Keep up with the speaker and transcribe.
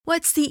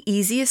What's the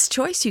easiest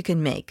choice you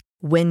can make?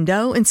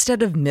 Window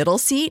instead of middle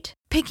seat?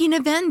 Picking a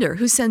vendor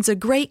who sends a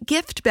great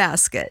gift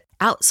basket?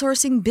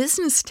 Outsourcing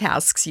business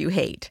tasks you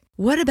hate?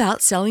 What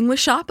about selling with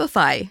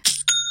Shopify?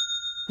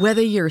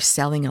 Whether you're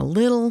selling a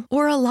little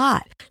or a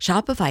lot,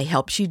 Shopify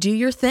helps you do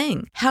your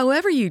thing,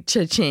 however you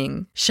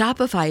cha-ching.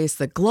 Shopify is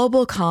the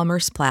global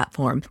commerce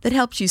platform that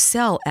helps you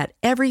sell at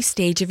every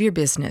stage of your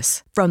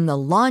business. From the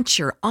launch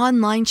your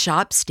online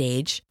shop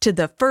stage to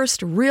the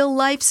first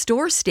real-life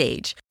store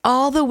stage,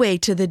 all the way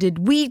to the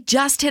did we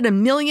just hit a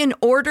million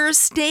orders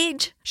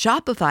stage.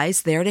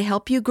 Shopify's there to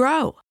help you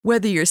grow.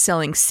 Whether you're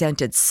selling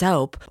scented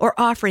soap or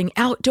offering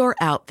outdoor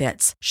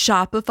outfits,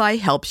 Shopify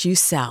helps you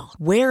sell.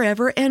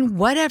 Wherever and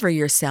whatever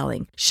you're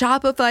selling,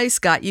 Shopify's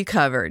got you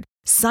covered.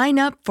 Sign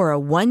up for a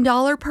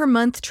 $1 per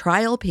month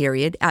trial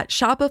period at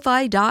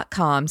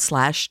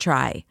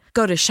shopify.com/try.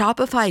 Go to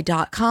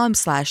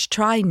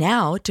shopify.com/try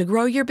now to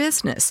grow your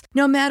business,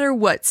 no matter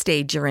what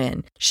stage you're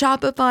in.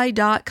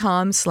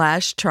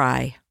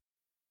 Shopify.com/try.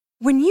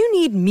 When you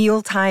need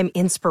mealtime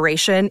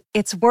inspiration,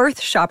 it's worth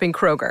shopping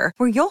Kroger,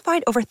 where you'll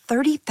find over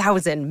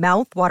 30,000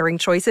 mouth-watering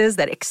choices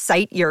that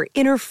excite your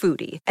inner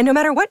foodie. And no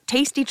matter what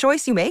tasty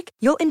choice you make,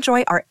 you'll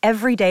enjoy our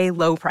everyday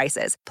low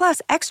prices,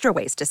 plus extra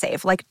ways to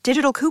save, like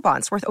digital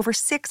coupons worth over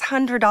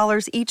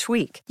 $600 each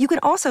week. You can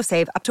also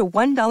save up to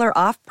 $1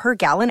 off per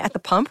gallon at the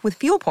pump with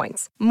fuel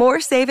points.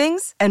 More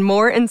savings and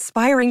more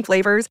inspiring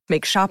flavors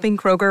make shopping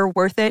Kroger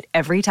worth it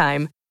every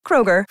time.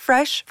 Kroger,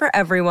 fresh for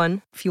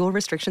everyone. Fuel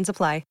restrictions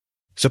apply.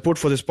 Support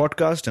for this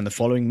podcast and the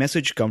following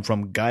message come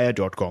from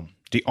Gaia.com,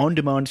 the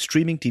on-demand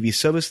streaming TV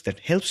service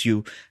that helps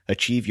you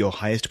achieve your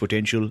highest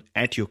potential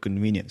at your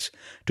convenience.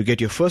 To get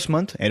your first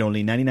month at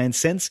only 99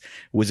 cents,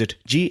 visit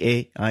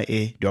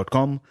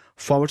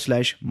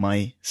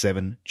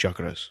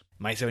gaia.com/my7chakras.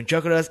 My 7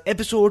 Chakras,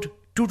 episode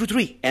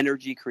 2-3.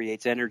 Energy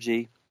creates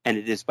energy, and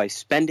it is by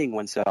spending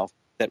oneself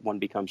that one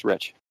becomes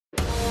rich.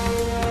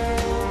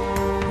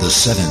 The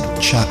 7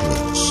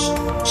 chakras,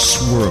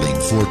 swirling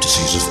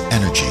vortices of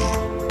energy,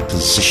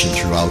 positioned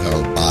throughout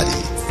our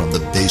body from the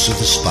base of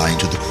the spine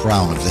to the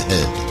crown of the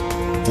head.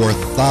 For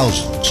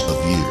thousands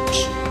of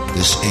years,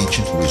 this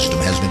ancient wisdom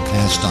has been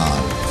passed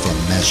on from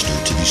master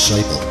to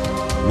disciple.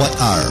 What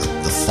are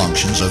the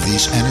functions of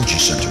these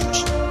energy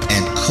centers?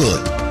 And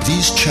could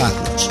these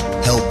chakras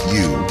help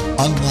you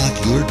unlock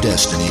your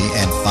destiny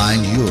and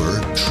find your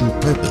true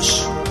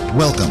purpose?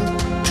 Welcome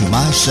to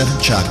My 7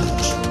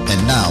 Chakras. And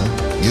now,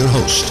 your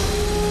host,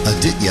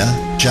 Aditya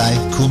Jai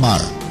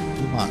Kumar.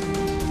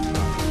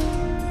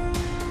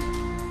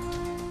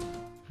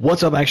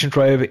 What's up, Action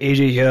Tribe?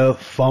 AJ here,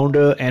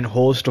 founder and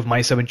host of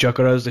My 7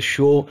 Chakras, the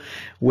show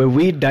where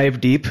we dive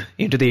deep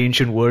into the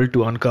ancient world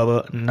to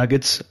uncover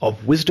nuggets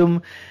of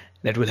wisdom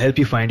that will help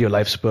you find your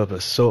life's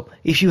purpose. So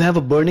if you have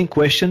a burning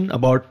question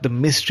about the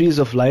mysteries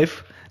of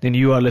life, then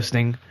you are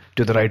listening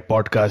to the right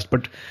podcast.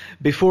 But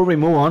before we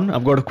move on,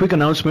 I've got a quick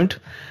announcement.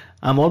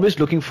 I'm always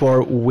looking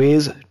for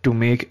ways to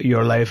make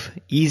your life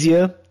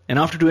easier. And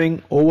after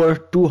doing over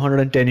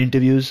 210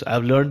 interviews,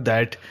 I've learned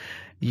that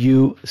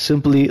you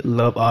simply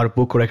love our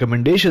book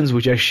recommendations,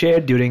 which are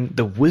shared during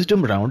the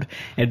wisdom round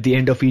at the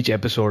end of each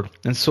episode.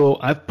 And so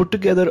I've put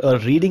together a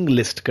reading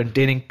list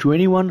containing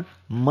 21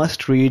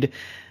 must-read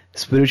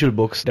spiritual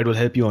books that will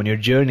help you on your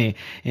journey.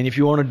 And if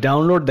you want to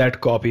download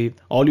that copy,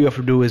 all you have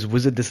to do is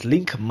visit this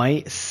link,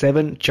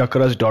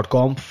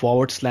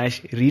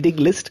 my7chakras.com/reading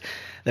list.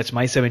 That's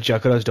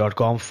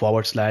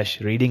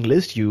my7chakras.com/reading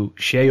list. You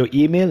share your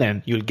email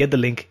and you'll get the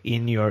link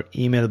in your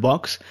email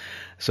box.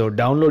 So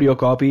download your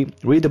copy,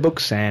 read the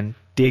books, and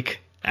take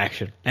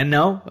action. And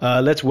now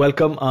let's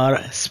welcome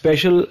our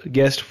special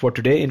guest for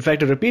today. In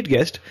fact, a repeat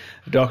guest,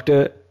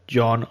 Dr.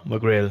 John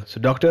McGrail.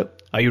 So, Doctor,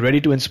 are you ready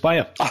to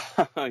inspire?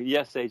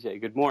 Yes, AJ.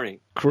 Good morning.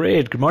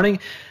 Great. Good morning.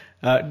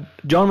 John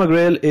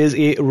McGrail is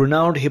a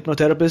renowned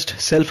hypnotherapist,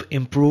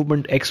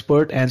 self-improvement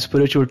expert, and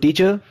spiritual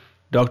teacher.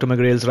 Dr.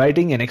 McGrail's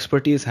writing and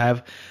expertise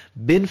have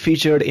been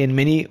featured in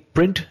many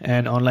print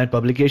and online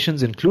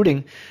publications,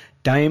 including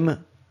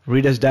Time,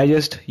 Reader's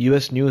Digest,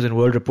 U.S. News and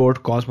World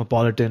Report,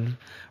 Cosmopolitan,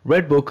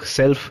 Redbook,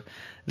 Self,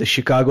 the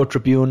Chicago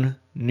Tribune,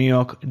 New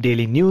York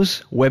Daily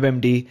News,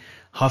 WebMD,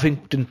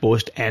 Huffington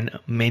Post, and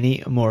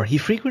many more. He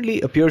frequently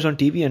appears on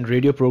TV and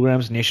radio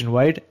programs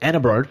nationwide and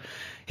abroad.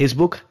 His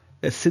book,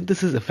 The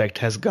Synthesis Effect,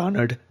 has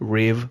garnered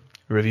rave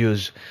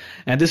reviews.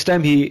 And this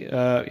time he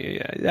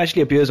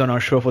actually appears on our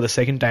show for the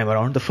second time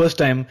around. The first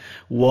time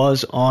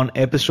was on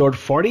episode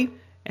 40.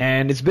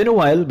 And it's been a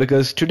while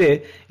because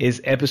today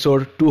is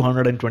episode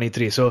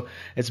 223. So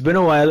it's been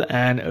a while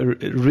and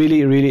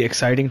really, really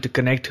exciting to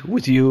connect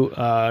with you,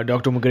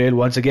 Dr. McGrail,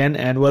 once again.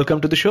 And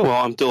welcome to the show.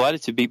 Well, I'm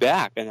delighted to be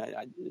back. And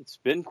it's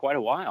been quite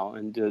a while.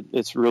 And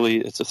it's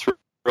a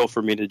thrill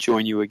for me to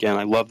join you again.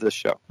 I love this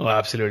show. Oh,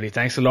 absolutely.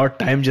 Thanks a lot.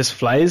 Time just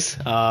flies.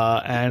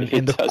 And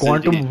in the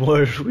quantum indeed.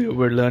 World,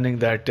 we're learning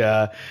that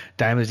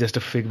time is just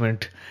a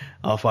figment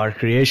of our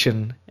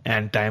creation.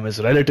 And time is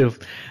relative.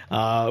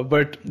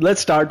 But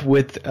let's start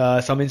with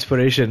some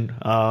inspiration.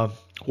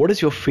 What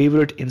is your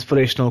favorite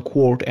inspirational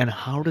quote and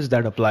how does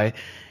that apply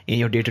in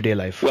your day-to-day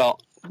life? Well,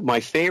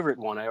 My favorite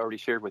one I already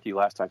shared with you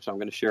last time, so I'm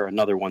going to share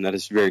another one that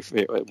is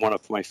one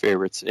of my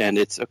favorites, and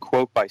it's a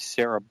quote by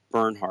Sarah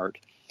Bernhardt,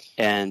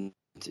 and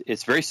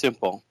it's very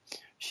simple.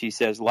 She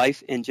says,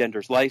 "Life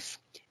engenders life,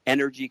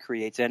 energy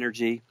creates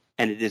energy,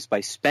 and it is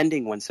by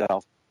spending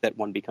oneself that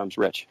one becomes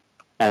rich."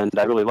 And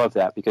I really love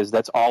that because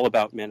that's all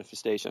about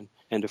manifestation.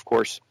 And of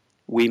course,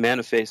 we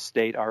manifest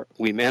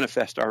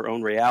our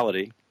own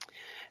reality,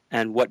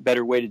 and what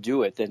better way to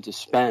do it than to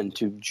spend,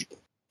 to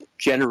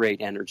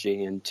generate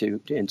energy and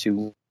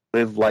to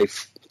live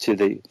life to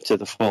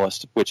the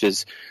fullest, which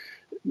is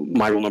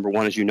my rule number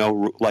one. As you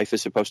know, life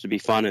is supposed to be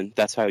fun, and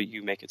that's how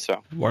you make it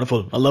so.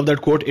 Wonderful. I love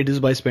that quote. It is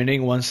by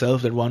spending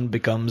oneself that one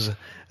becomes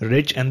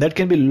rich, and that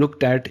can be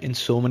looked at in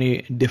so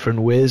many different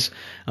ways.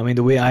 I mean,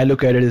 the way I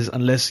look at it is,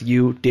 unless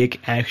you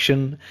take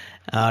action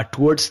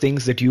towards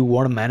things that you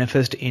want to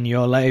manifest in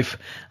your life,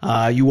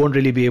 you won't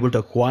really be able to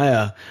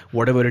acquire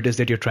whatever it is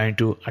that you're trying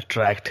to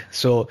attract.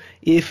 So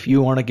if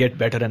you want to get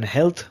better in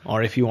health,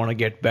 or if you want to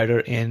get better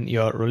in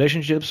your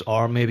relationships,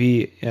 or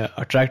maybe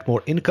attract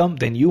more income,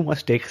 then you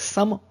must take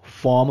some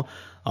form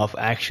of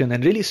action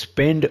and really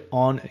spend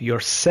on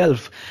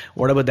yourself,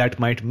 whatever that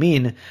might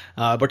mean,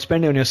 but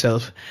spend on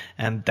yourself,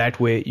 and that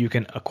way you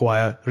can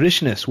acquire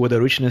richness,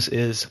 whether richness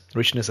is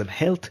richness in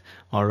health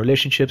or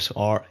relationships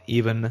or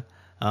even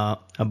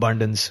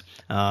abundance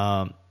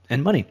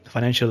and money,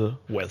 financial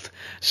wealth.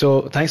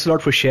 So thanks a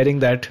lot for sharing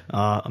that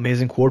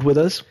amazing quote with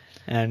us,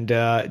 and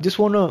just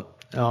want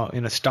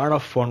to start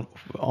off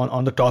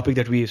on the topic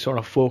that we sort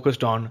of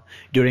focused on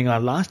during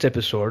our last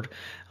episode.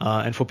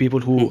 And for people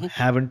who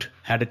haven't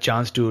had a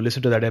chance to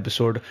listen to that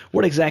episode,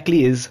 what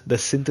exactly is the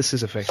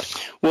synthesis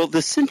effect? Well,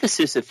 the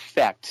synthesis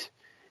effect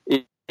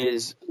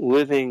is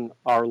living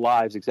our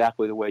lives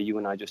exactly the way you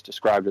and I just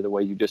described, or the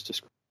way you just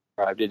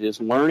described. It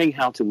is learning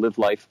how to live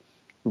life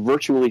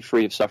virtually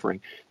free of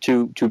suffering,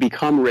 to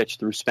become rich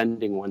through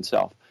spending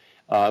oneself,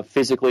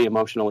 physically,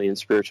 emotionally, and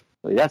spiritually.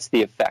 That's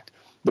the effect.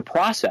 The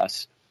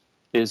process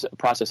is a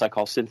process I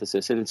call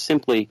synthesis, and it's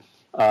simply,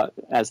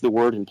 as the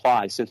word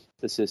implies,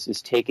 synthesis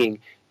is taking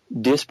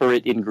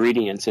disparate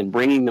ingredients and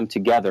bringing them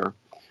together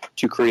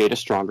to create a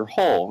stronger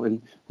whole.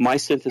 And my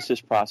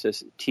synthesis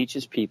process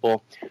teaches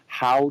people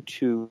how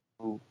to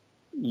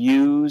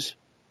use,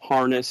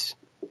 harness,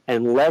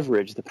 and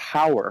leverage the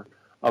power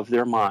of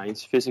their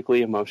minds,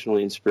 physically,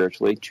 emotionally, and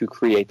spiritually, to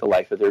create the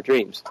life of their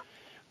dreams,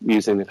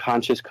 using the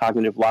conscious,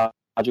 cognitive,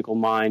 logical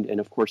mind, and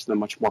of course the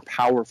much more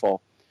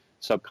powerful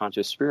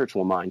subconscious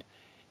spiritual mind.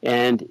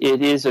 And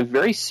it is a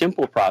very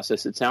simple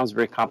process. It sounds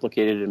very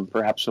complicated and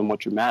perhaps somewhat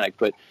dramatic,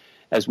 but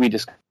as we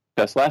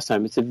discussed last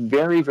time, it's a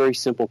very, very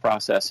simple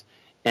process,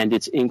 and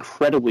it's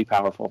incredibly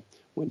powerful.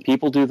 When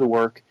people do the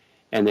work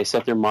and they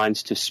set their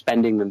minds to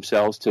spending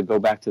themselves, to go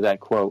back to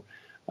that quote,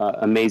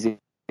 amazing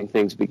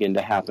things begin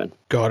to happen.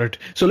 Got it.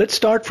 So let's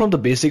start from the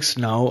basics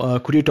now.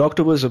 Could you talk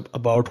to us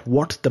about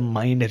what the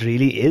mind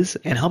really is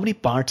and how many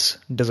parts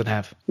does it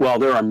have? Well,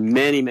 there are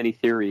many, many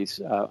theories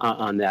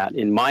on that.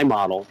 In my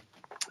model,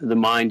 the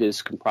mind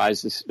is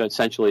comprised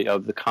essentially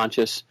of the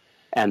conscious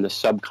and the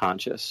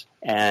subconscious.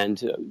 And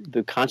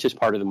the conscious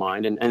part of the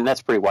mind, and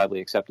that's pretty widely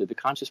accepted, the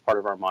conscious part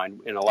of our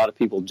mind, and a lot of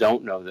people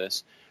don't know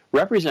this,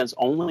 represents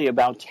only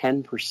about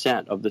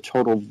 10% of the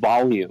total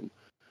volume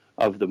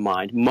of the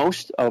mind.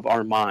 Most of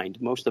our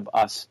mind, most of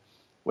us,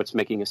 what's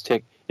making us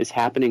tick, is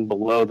happening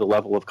below the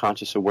level of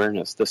conscious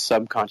awareness, the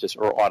subconscious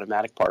or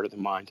automatic part of the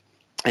mind.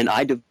 And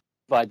I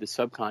divide the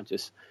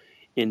subconscious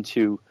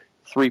into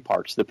three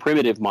parts. The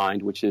primitive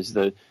mind, which is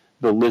the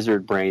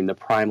lizard brain, the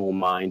primal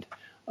mind,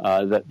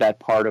 that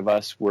part of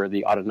us where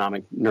the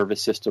autonomic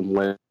nervous system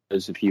lives,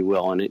 if you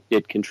will, and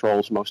it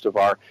controls most of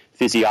our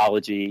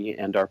physiology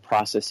and our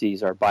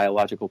processes, our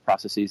biological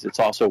processes. It's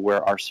also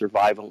where our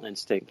survival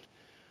instinct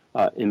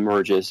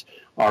emerges,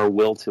 our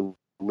will to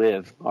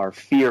live, our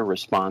fear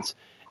response.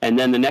 And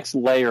then the next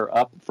layer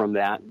up from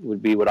that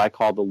would be what I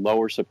call the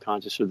lower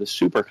subconscious or the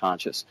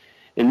superconscious.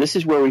 And this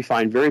is where we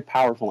find very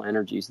powerful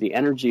energies, the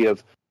energy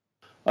of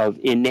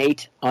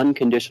innate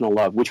unconditional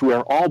love, which we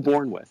are all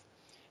born with,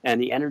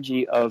 and the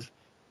energy of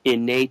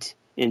innate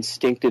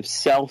instinctive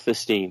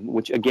self-esteem,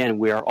 which again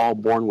we are all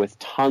born with,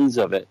 tons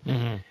of it.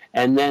 Mm-hmm.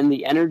 And then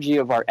the energy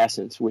of our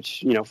essence,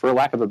 which, for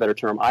lack of a better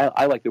term,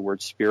 I like the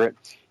word spirit.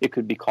 It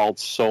could be called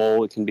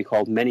soul. It can be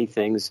called many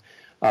things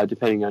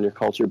depending on your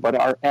culture. But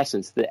our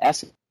essence, the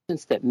essence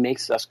that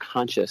makes us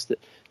conscious,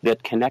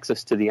 that connects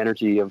us to the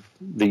energy of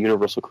the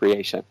universal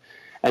creation.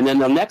 And then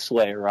the next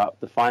layer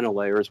up, the final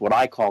layer, is what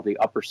I call the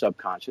upper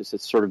subconscious.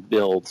 It sort of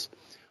builds.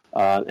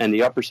 And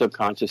the upper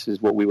subconscious is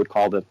what we would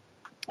call the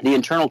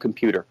internal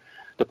computer,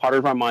 the part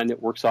of our mind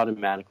that works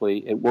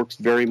automatically. It works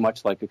very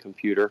much like a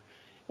computer.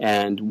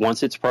 And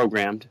once it's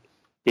programmed,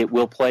 it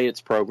will play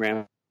its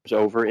programs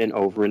over and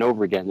over and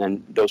over again.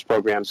 And those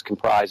programs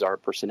comprise our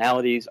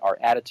personalities, our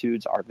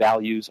attitudes, our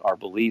values, our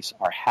beliefs,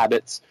 our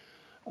habits.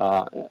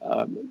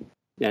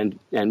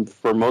 And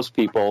for most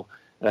people,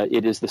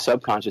 it is the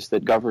subconscious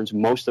that governs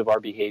most of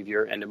our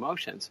behavior and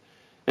emotions.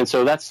 And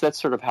so that's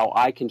sort of how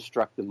I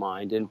construct the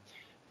mind. And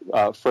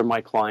for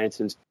my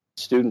clients and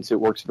students, it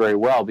works very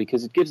well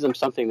because it gives them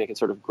something they can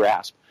sort of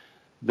grasp.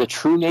 The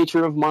true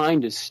nature of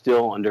mind is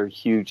still under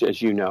huge,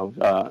 as you know,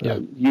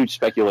 huge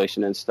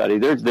speculation and study.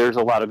 There's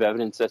a lot of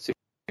evidence that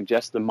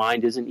suggests the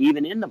mind isn't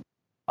even in the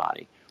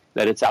body,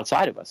 that it's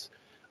outside of us.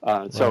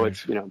 So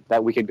it's,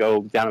 that we could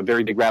go down a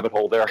very big rabbit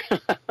hole there.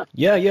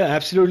 Yeah,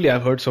 absolutely.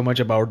 I've heard so much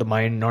about the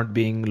mind not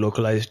being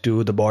localized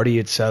to the body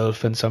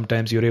itself, and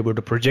sometimes you're able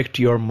to project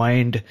your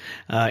mind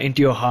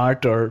into your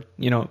heart, or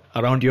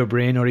around your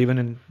brain, or even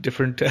in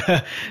different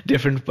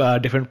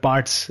different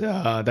parts.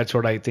 That's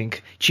what I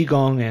think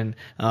Qigong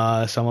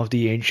and some of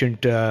the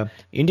ancient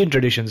Indian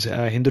traditions,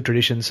 Hindu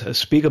traditions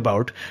speak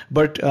about.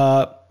 But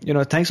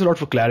thanks a lot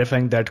for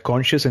clarifying that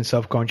conscious and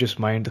subconscious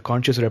mind. The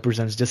conscious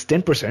represents just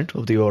 10%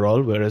 of the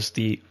overall, whereas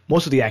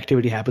most of the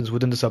activity happens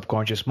within the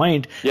subconscious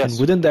mind. Yes. And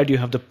within that, you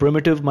have the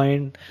primitive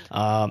mind,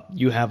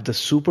 you have the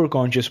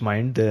superconscious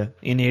mind, the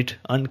innate,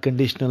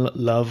 unconditional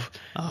love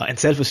and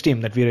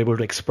self-esteem that we are able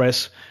to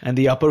express, and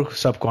the upper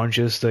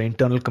subconscious, the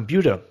internal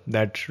computer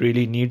that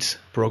really needs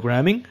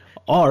programming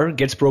or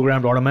gets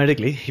programmed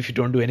automatically if you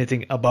don't do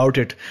anything about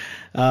it.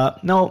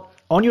 Now,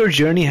 on your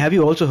journey, have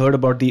you also heard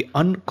about the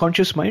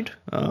unconscious mind?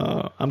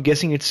 I'm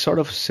guessing it's sort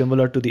of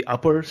similar to the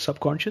upper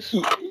subconscious?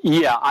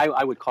 Yeah,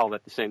 I would call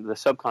that the same. The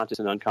subconscious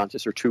and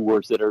unconscious are two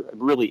words that are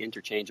really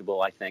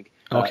interchangeable, I think.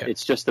 Okay.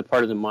 It's just the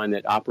part of the mind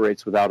that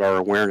operates without our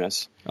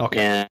awareness.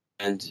 Okay.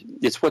 And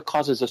it's what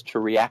causes us to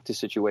react to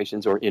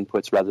situations or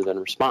inputs rather than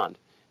respond.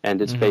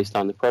 And it's based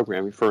on the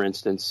programming. For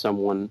instance,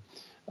 someone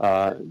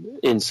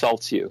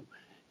insults you,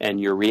 and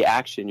your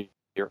reaction,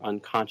 your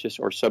unconscious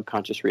or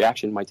subconscious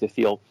reaction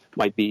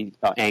might be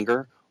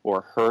anger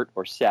or hurt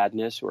or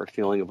sadness or a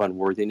feeling of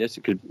unworthiness.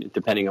 It could,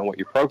 depending on what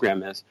your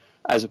program is,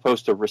 as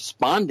opposed to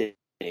responding,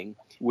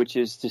 which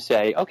is to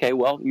say, okay,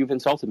 well, you've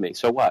insulted me,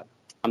 so what?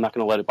 I'm not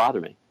going to let it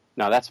bother me.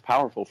 Now, that's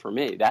powerful for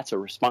me. That's a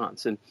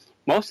response. And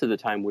most of the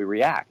time we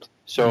react.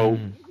 So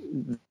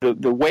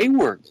the way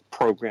we're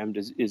programmed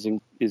is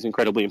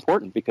incredibly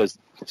important, because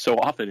so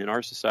often in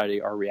our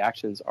society, our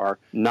reactions are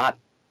not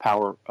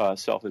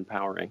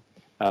self-empowering.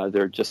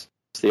 They're just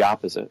the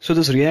opposite. So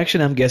this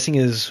reaction, I'm guessing,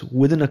 is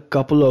within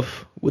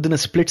a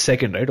split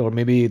second, right? Or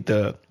maybe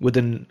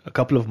within a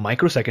couple of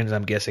microseconds,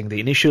 I'm guessing, the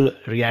initial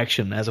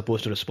reaction as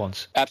opposed to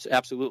response.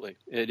 Absolutely,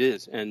 it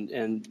is.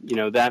 And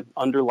that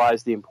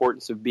underlies the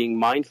importance of being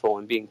mindful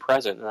and being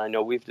present. And I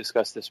know we've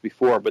discussed this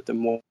before, but the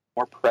more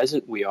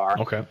present we are,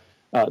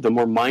 the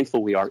more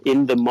mindful we are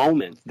in the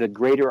moment, the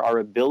greater our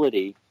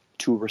ability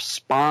to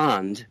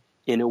respond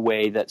in a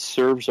way that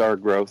serves our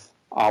growth,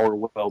 our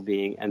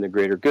well-being, and the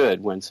greater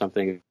good when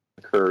something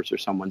occurs or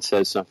someone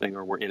says something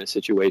or we're in a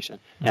situation.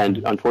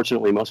 And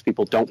unfortunately, most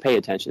people don't pay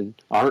attention,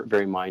 aren't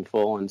very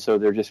mindful, and so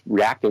they're just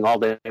reacting all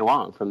day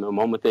long. From the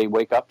moment they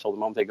wake up till the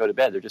moment they go to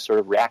bed, they're just sort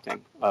of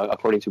reacting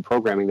according to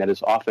programming that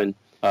is often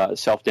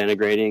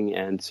self-denigrating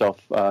and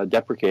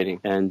self-deprecating.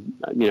 And,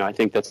 I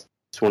think that's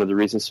one of the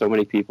reasons so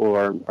many people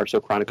are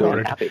so chronically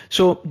unhappy.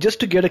 So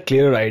just to get a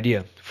clearer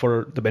idea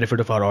for the benefit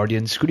of our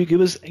audience, could you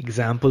give us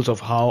examples of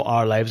how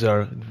our lives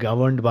are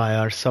governed by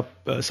our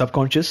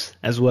subconscious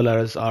as well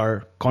as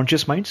our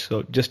conscious minds?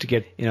 So just to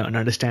get an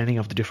understanding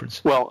of the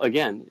difference. Well,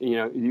 again,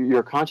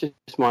 your conscious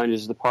mind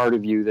is the part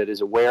of you that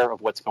is aware of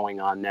what's going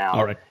on now.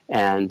 All right.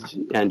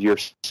 And your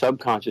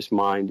subconscious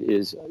mind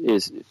is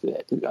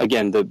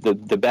again,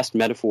 the best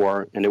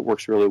metaphor, and it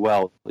works really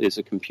well, is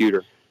a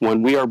computer.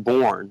 When we are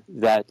born,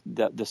 that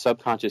the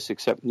subconscious,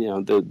 except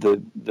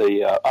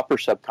the upper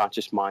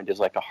subconscious mind is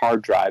like a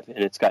hard drive, and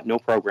it's got no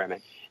programming.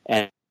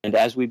 And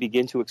as we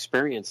begin to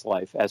experience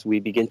life, as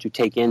we begin to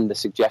take in the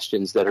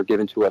suggestions that are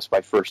given to us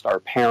by first our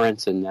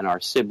parents and then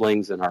our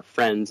siblings and our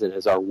friends, and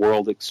as our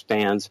world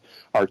expands,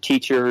 our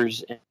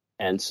teachers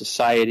and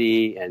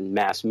society and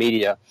mass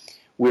media,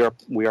 we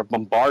are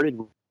bombarded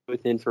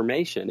with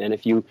information. And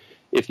if you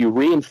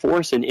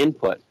reinforce an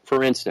input,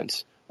 for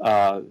instance,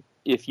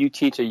 if you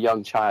teach a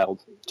young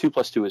child 2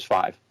 + 2 is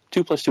 5,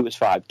 2 + 2 is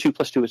 5, 2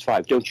 + 2 is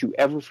 5, don't you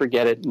ever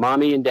forget it.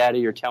 Mommy and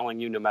daddy are telling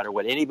you, no matter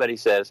what anybody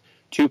says,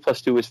 2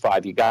 + 2 is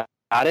 5. You got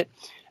it?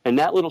 And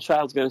that little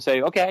child's going to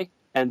say, okay,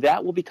 and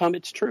that will become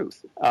its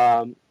truth.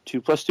 2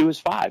 + 2 is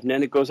 5. And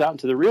then it goes out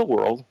into the real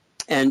world,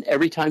 and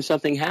every time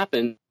something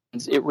happens,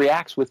 it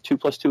reacts with 2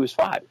 + 2 is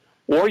 5.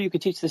 Or you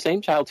could teach the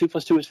same child 2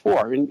 + 2 is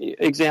 4.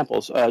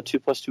 Examples, 2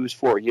 + 2 is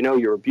 4.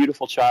 You're a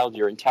beautiful child.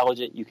 You're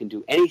intelligent. You can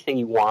do anything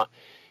you want.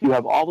 You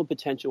have all the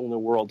potential in the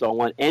world. Don't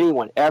let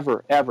anyone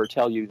ever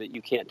tell you that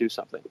you can't do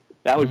something.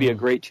 That would be a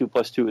great 2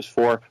 + 2 is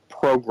 4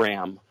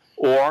 program.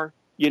 Or,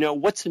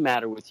 what's the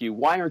matter with you?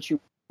 Why aren't you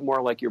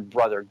more like your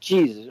brother?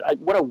 Jesus,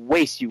 what a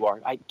waste you are.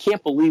 I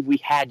can't believe we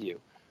had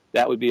you.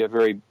 That would be a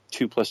very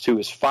 2 + 2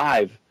 is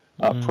 5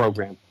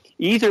 program.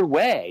 Either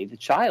way, the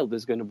child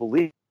is going to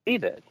believe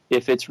it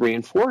if it's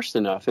reinforced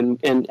enough.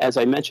 And as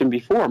I mentioned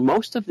before,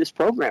 most of this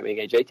programming,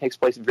 AJ, takes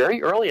place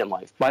very early in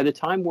life. By the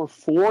time we're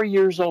 4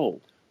 years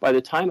old, by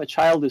the time a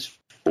child is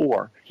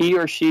 4, he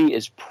or she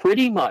is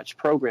pretty much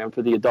programmed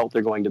for the adult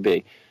they're going to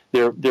be.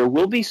 There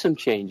will be some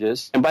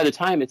changes, and by the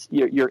time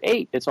you're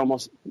 8, it's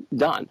almost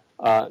done.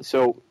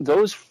 So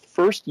those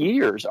first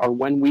years are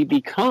when we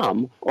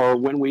become, or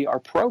when we are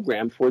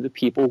programmed for the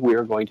people we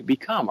are going to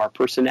become. Our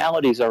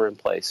personalities are in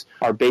place.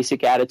 Our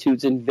basic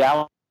attitudes and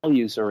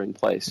values are in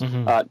place.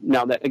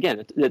 Now, that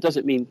again, that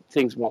doesn't mean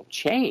things won't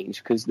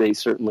change, because they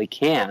certainly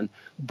can.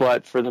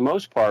 But for the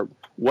most part,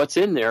 what's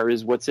in there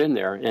is what's in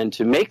there. And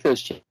to make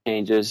those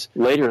changes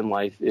later in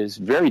life is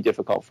very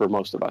difficult for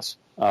most of us,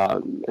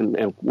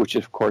 and which,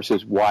 of course,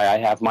 is why I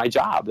have my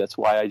job. That's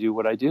why I do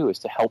what I do, is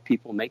to help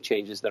people make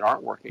changes that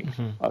aren't working,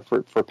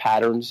 for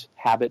patterns,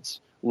 habits,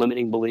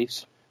 limiting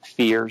beliefs,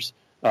 fears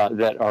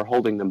that are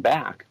holding them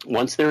back.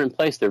 Once they're in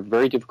place, they're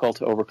very difficult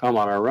to overcome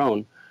on our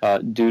own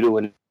due to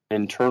an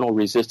internal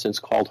resistance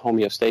called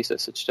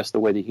homeostasis. It's just the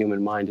way the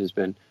human mind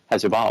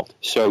has evolved.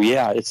 So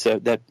yeah, it's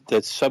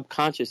that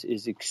subconscious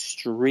is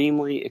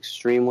extremely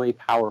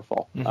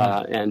powerful,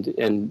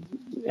 and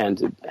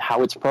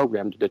how it's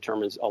programmed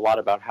determines a lot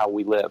about how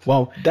we live.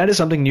 Wow, that is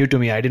something new to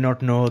me. I did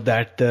not know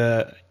that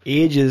the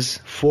age is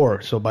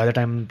 4. So by the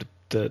time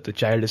the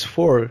child is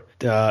 4,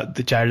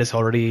 the child has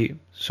already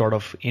sort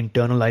of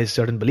internalized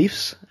certain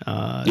beliefs,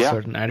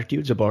 certain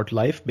attitudes about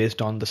life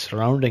based on the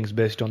surroundings,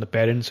 based on the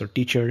parents or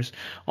teachers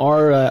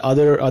or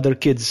other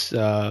kids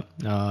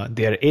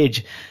their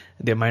age.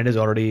 Their mind is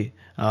already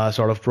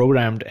sort of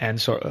programmed, and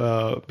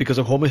because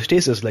of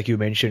homeostasis, like you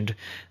mentioned,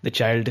 the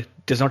child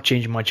does not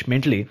change much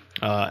mentally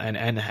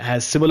and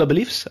has similar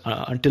beliefs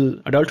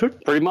until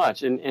adulthood. Pretty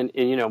much, and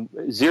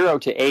 0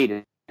 to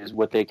 8 is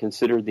what they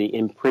consider the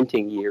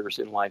imprinting years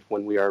in life,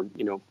 when we are,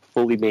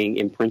 fully being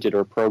imprinted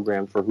or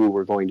programmed for who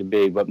we're going to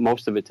be. But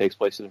most of it takes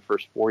place in the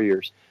first 4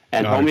 years.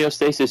 And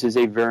homeostasis is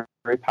a very,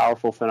 very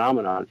powerful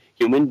phenomenon.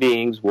 Human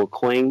beings will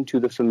cling to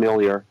the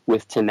familiar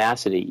with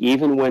tenacity,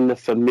 even when the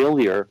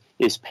familiar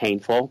is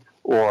painful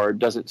or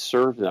doesn't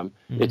serve them.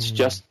 It's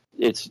just,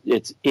 it's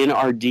in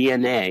our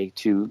DNA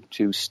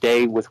to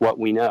stay with what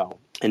we know.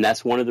 And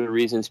that's one of the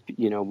reasons,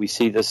 we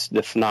see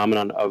the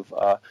phenomenon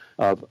of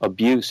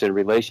abuse in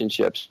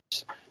relationships,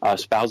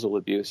 spousal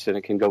abuse, and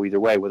it can go either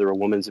way, whether a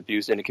woman's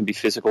abused, and it can be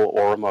physical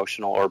or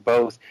emotional or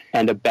both.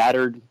 And a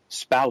battered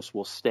spouse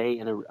will stay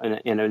in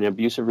an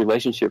abusive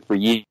relationship for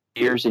years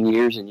and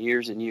years and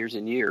years and years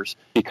and years,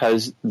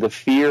 because the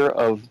fear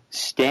of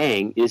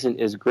staying isn't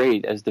as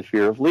great as the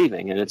fear of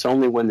leaving. And it's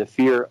only when the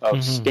fear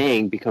of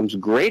staying becomes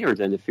greater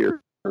than the fear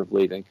of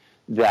leaving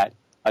that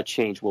a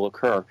change will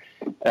occur.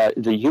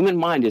 The human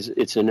mind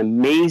it's an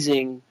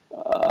amazing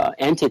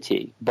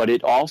entity, but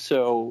it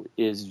also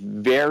is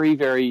very,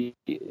 very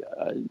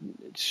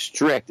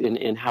strict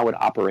in how it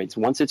operates.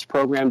 Once it's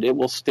programmed, it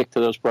will stick to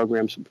those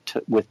programs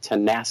with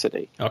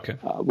tenacity. Okay.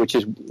 Which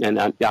is,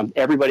 and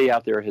everybody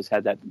out there has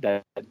had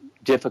that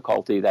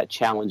difficulty, that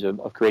challenge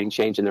of creating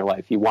change in their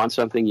life. You want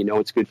something,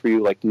 it's good for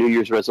you, like New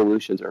Year's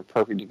resolutions are a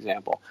perfect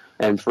example.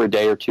 And for a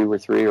day or 2 or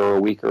 3 or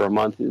a week or a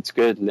month, it's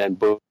good, and then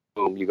boom,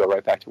 you go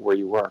right back to where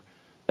you were.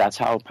 That's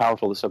how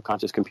powerful the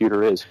subconscious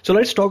computer is. So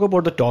let's talk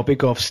about the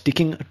topic of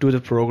sticking to the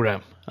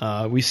program.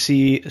 We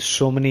see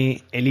so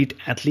many elite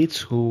athletes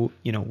who,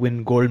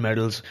 win gold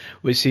medals.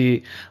 We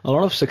see a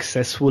lot of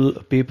successful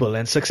people,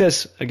 and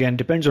success, again,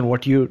 depends on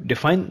what you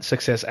define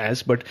success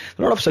as, but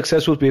a lot of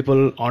successful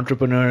people,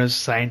 entrepreneurs,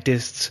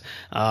 scientists,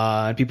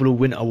 people who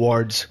win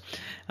awards.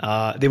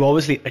 They've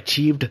obviously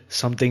achieved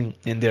something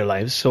in their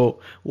lives. So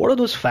what are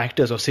those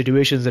factors or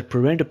situations that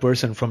prevent a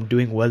person from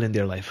doing well in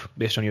their life,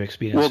 based on your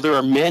experience? Well, there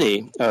are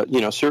many.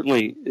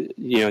 Certainly,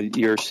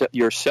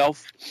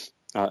 yourself,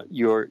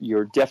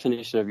 your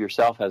definition of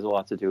yourself has a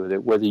lot to do with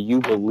it. Whether you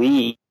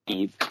believe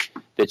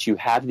that you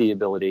have the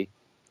ability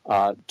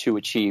to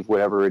achieve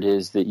whatever it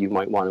is that you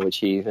might want to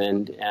achieve.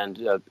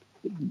 And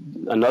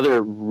another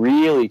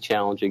really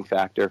challenging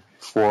factor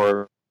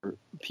for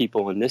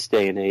people in this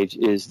day and age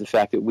is the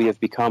fact that we have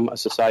become a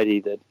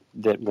society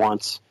that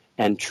wants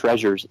and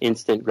treasures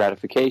instant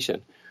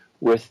gratification.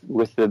 With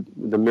the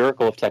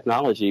miracle of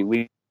technology,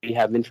 we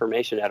have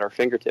information at our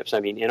fingertips. I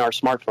mean, in our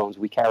smartphones,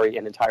 we carry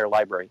an entire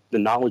library. The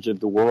knowledge of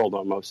the world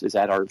almost is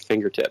at our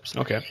fingertips.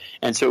 Okay.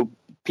 And so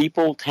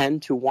people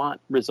tend to want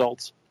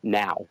results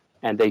now,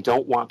 and they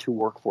don't want to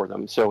work for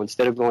them. So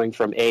instead of going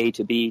from A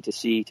to B to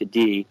C to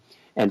D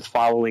and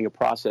following a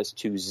process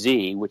to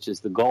Z, which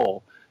is the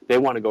goal, they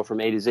want to go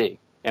from A to Z.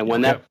 And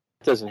when that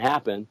doesn't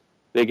happen,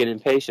 they get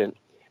impatient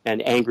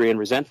and angry and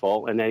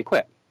resentful, and they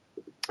quit.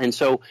 And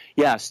so,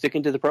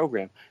 sticking to the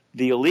program.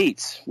 The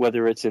elites,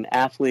 whether it's an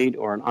athlete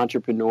or an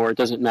entrepreneur, it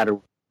doesn't matter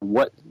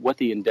what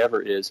the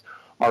endeavor is,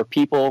 are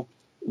people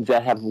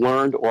that have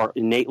learned or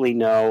innately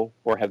know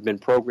or have been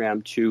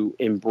programmed to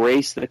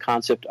embrace the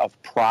concept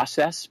of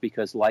process,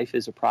 because life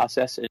is a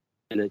process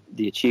and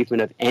the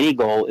achievement of any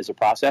goal is a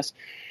process.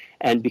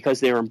 And because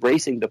they're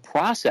embracing the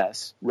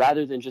process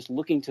rather than just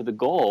looking to the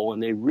goal,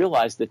 and they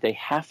realize that they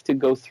have to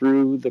go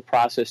through the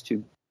process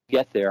to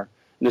get there.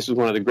 And this is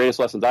one of the greatest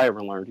lessons I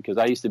ever learned, because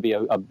I used to be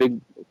a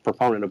big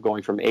proponent of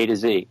going from A to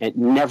Z. It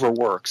never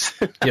works.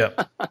 Yeah.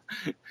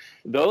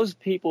 Those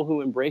people who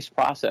embrace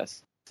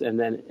process and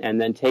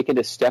then take it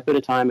a step at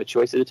a time, a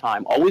choice at a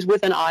time, always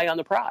with an eye on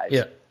the prize.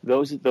 Yeah.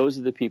 Those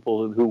are the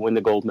people who win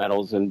the gold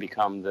medals and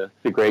become the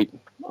great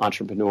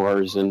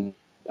entrepreneurs and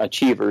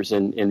achievers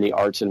in the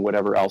arts and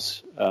whatever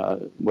else,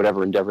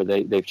 whatever endeavor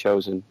they've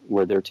chosen,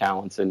 where their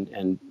talents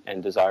and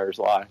desires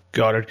lie.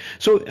 Got it.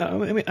 So,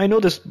 I know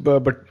this,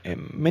 but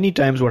many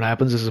times what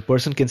happens is a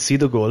person can see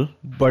the goal,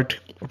 but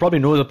probably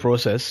know the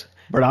process.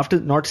 But after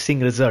not seeing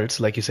results,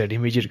 like you said,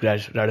 immediate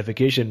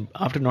gratification,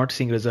 after not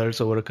seeing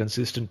results over a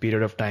consistent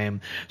period of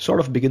time, sort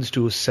of begins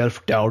to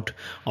self-doubt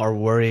or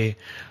worry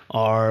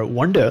or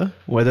wonder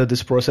whether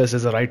this process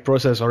is the right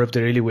process or if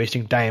they're really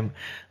wasting time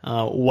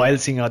while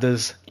seeing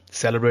others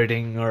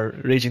celebrating or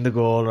reaching the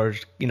goal or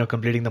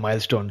completing the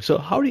milestone. So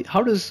how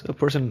does a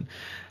person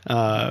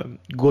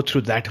go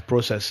through that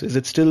process? Is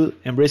it still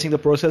embracing the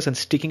process and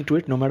sticking to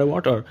it no matter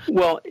what? Or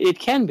well, it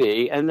can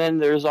be, and then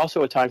there's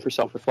also a time for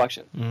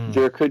self-reflection.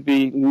 There could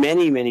be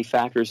many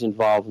factors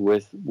involved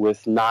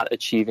with not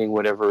achieving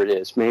whatever it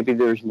is. Maybe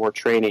there's more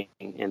training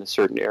in a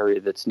certain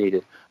area that's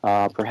needed.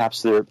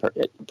 Perhaps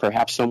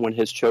someone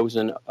has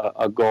chosen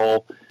a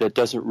goal that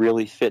doesn't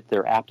really fit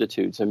their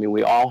aptitudes. I mean,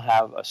 we all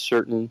have a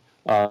certain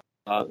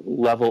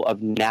level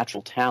of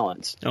natural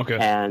talents. Okay.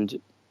 And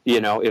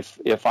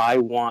if I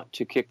want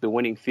to kick the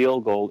winning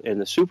field goal in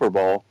the Super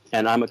Bowl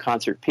and I'm a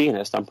concert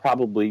pianist, I'm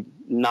probably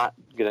not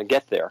going to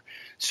get there.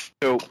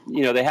 So,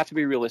 they have to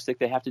be realistic.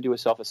 They have to do a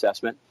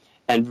self-assessment.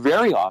 And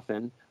very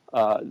often,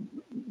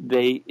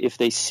 if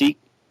they seek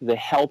the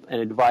help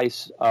and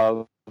advice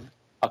of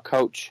a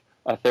coach,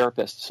 a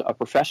therapist, a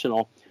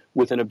professional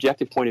with an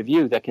objective point of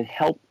view that can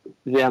help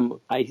them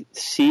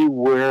see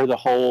where the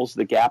holes,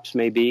 the gaps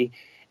may be,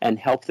 and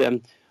help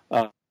them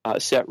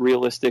set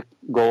realistic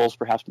goals,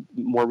 perhaps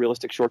more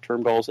realistic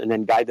short-term goals, and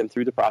then guide them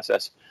through the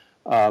process.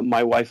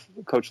 My wife,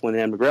 Coach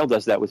Lynn-Ann McGrail,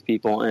 does that with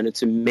people, and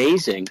it's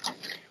amazing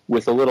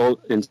with a little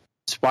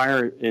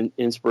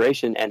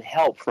inspiration and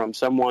help from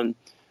someone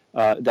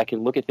that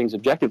can look at things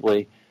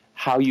objectively,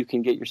 how you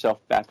can get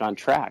yourself back on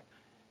track.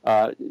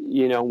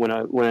 When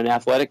an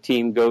athletic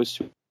team goes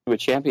to a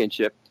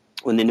championship,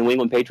 when the New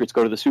England Patriots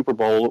go to the Super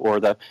Bowl or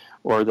the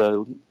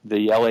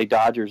LA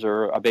Dodgers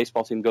or a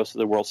baseball team goes to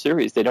the World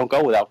Series, they don't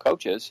go without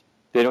coaches.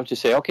 They don't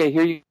just say, okay,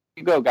 here you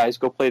go, guys,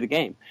 go play the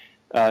game.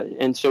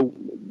 And so,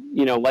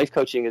 life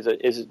coaching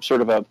is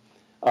sort of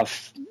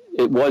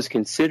it was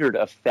considered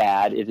a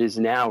fad. It is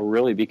now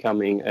really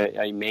becoming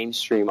a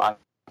mainstream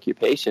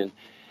occupation.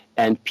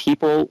 And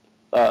people,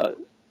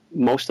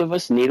 most of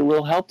us need a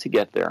little help to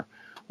get there.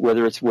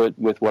 Whether it's with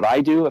what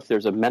I do, if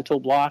there's a mental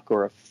block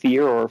or a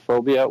fear or a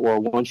phobia, or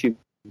once you've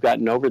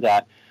gotten over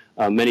that,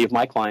 many of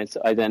my clients,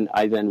 I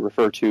then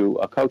refer to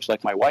a coach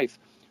like my wife,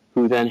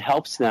 who then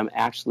helps them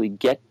actually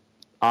get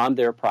on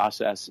their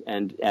process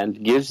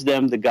and gives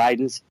them the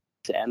guidance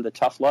and the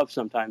tough love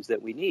sometimes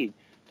that we need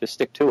to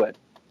stick to it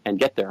and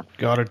get there.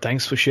 Got it.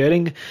 Thanks for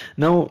sharing.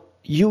 Now,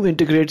 you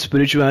integrate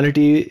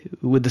spirituality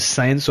with the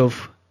science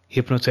of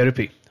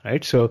hypnotherapy,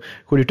 right? So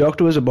could you talk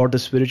to us about the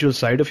spiritual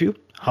side of you?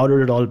 How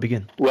did it all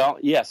begin? Well,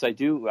 yes, I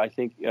do. I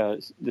think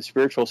the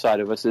spiritual side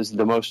of us is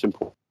the most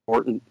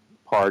important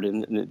part,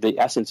 and the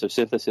essence of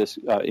Synthesis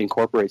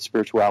incorporates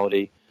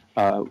spirituality,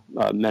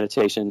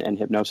 meditation, and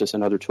hypnosis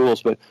and other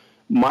tools. But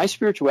my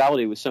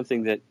spirituality was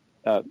something that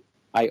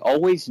I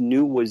always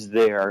knew was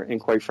there, and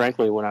quite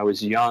frankly, when I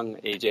was young,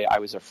 AJ, I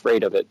was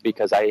afraid of it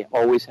because I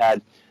always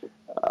had,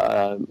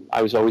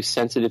 I was always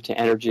sensitive to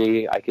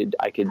energy. I could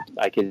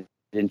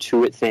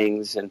intuit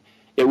things, and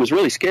it was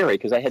really scary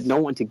because I had no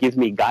one to give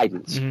me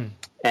guidance.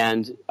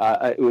 And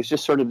it was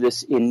just sort of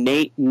this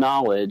innate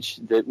knowledge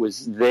that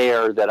was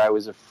there that I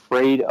was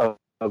afraid of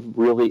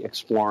really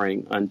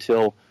exploring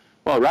until,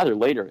 well, rather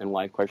later in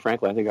life, quite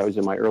frankly. I think I was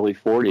in my early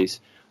 40s.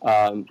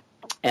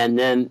 And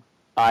then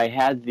I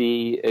had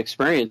the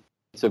experience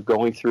of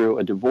going through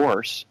a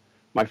divorce.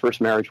 My first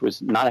marriage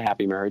was not a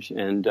happy marriage,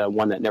 and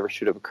one that never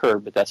should have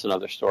occurred, but that's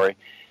another story.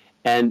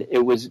 And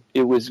it was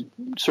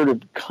sort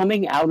of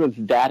coming out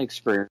of that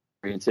experience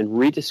and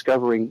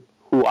rediscovering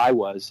who I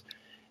was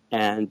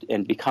and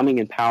becoming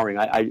empowering.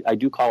 I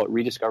do call it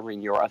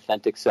rediscovering your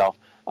authentic self.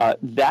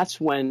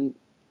 That's when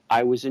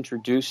I was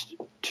introduced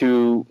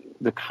to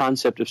the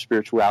concept of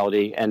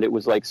spirituality, and it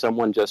was like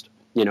someone just,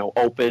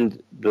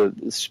 opened the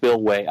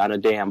spillway on a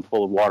dam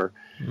full of water.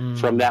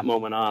 From that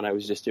moment on, I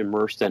was just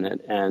immersed in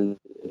it, and,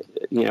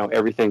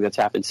 everything that's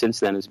happened since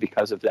then is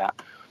because of that.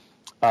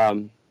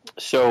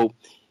 So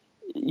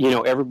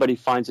everybody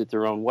finds it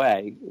their own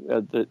way.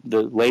 The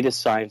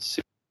latest science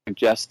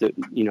suggests that,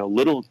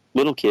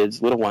 little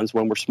kids, little ones,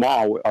 when we're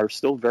small, are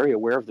still very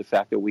aware of the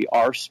fact that we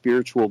are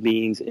spiritual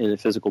beings in a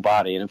physical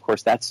body. And, of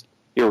course, that's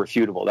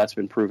irrefutable. That's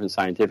been proven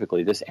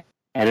scientifically. This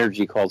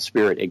energy called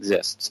spirit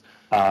exists.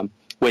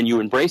 When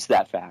you embrace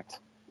that fact,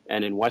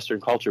 and in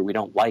Western culture, we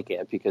don't like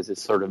it because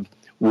it's sort of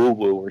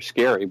woo-woo or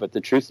scary, but the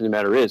truth of the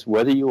matter is,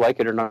 whether you like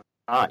it or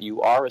not,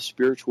 you are a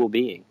spiritual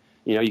being.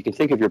 You can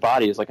think of your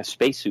body as like a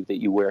spacesuit that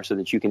you wear so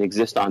that you can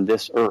exist on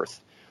this earth.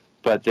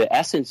 But the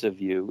essence of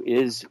you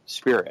is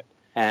spirit.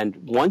 And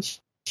once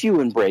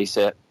you embrace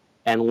it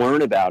and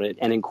learn about it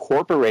and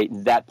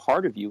incorporate that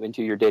part of you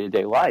into your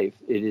day-to-day life,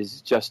 it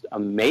is just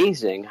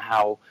amazing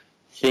how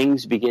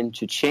things begin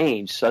to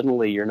change.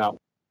 Suddenly you're not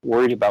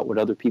worried about what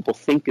other people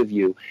think of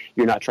you.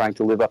 You're not trying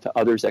to live up to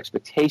others'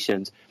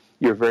 expectations.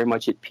 You're very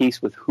much at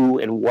peace with who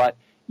and what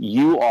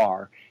you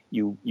are.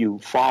 You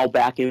fall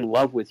back in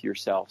love with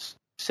yourself.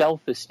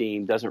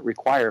 Self-esteem doesn't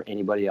require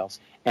anybody else.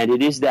 And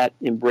it is that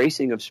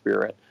embracing of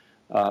spirit,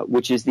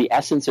 which is the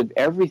essence of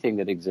everything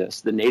that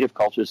exists. The native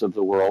cultures of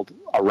the world,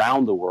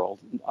 around the world,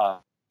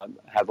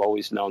 have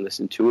always known this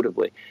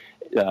intuitively.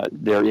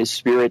 There is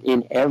spirit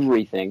in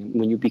everything.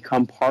 When you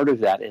become part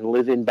of that and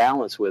live in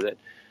balance with it,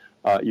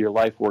 your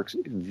life works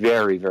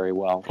very, very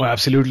well. Oh,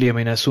 absolutely. I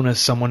mean, as soon as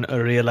someone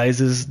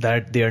realizes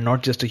that they are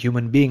not just a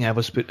human being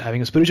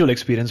having a spiritual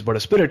experience, but a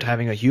spirit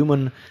having a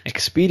human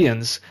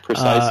experience,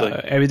 precisely,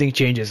 everything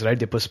changes, right?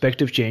 Their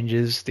perspective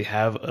changes. They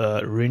have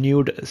a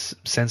renewed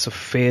sense of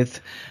faith.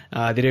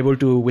 They're able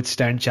to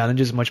withstand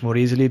challenges much more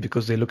easily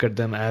because they look at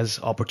them as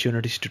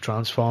opportunities to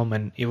transform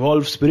and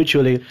evolve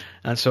spiritually.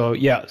 And so,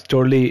 yeah,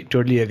 totally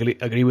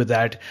agree with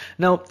that.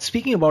 Now,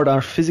 speaking about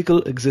our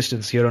physical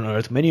existence here on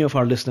Earth, many of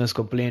our listeners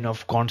complain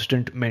of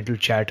constant mental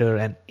chatter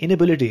and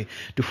inability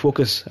to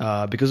focus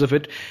because of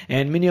it.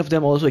 And many of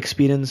them also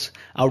experience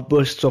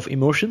outbursts of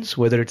emotions,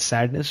 whether it's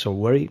sadness or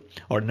worry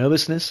or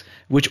nervousness,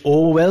 which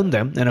overwhelm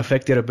them and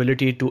affect their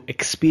ability to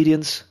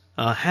experience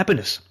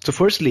happiness. So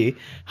firstly,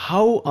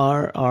 how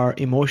are our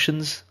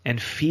emotions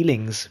and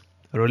feelings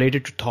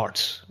related to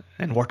thoughts,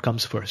 and what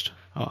comes first?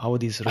 How are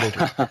these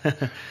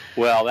related?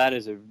 Well, that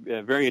is a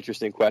very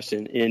interesting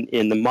question.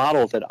 In the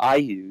model that I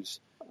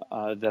use,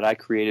 that I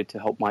created to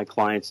help my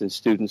clients and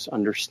students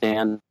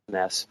understand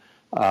this,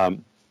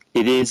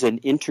 it is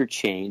an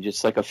interchange.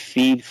 It's like a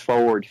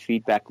feed-forward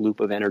feedback loop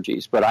of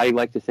energies. But I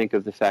like to think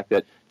of the fact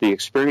that the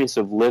experience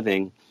of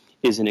living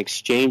is an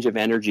exchange of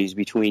energies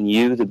between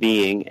you, the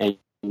being, and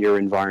your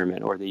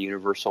environment, or the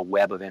universal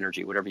web of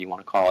energy, whatever you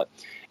want to call it.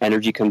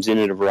 Energy comes in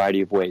a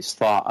variety of ways.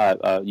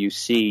 Thought, you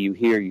see, you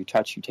hear, you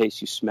touch, you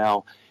taste, you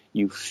smell,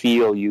 you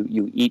feel,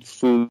 you eat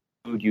food,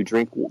 you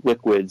drink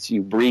liquids,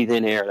 you breathe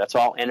in air. That's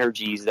all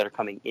energies that are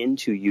coming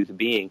into you, the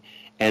being.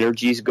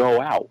 Energies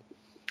go out.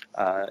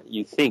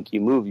 You think,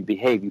 you move, you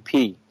behave, you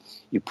pee,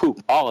 you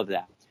poop, all of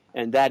that.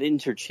 And that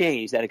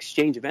interchange, that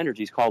exchange of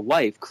energies called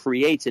life,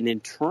 creates an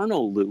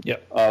internal loop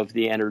of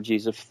the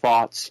energies of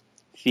thoughts,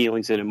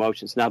 feelings, and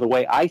emotions. Now, the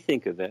way I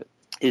think of it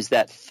is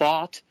that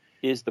thought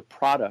is the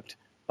product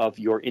of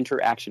your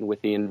interaction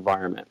with the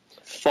environment.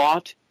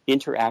 Thought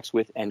interacts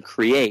with and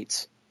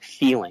creates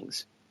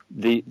feelings,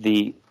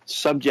 the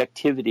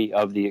subjectivity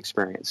of the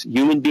experience.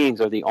 Human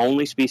beings are the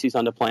only species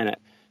on the planet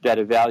that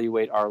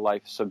evaluate our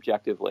life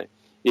subjectively.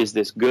 Is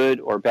this good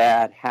or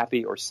bad,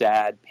 happy or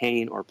sad,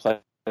 pain or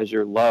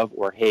pleasure, love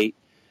or hate?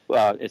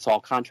 It's all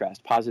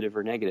contrast, positive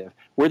or negative.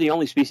 We're the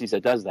only species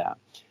that does that.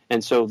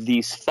 And so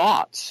these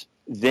thoughts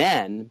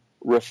then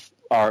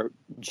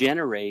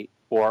generate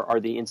or are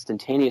the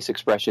instantaneous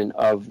expression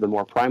of the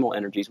more primal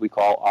energies we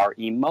call our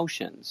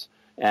emotions.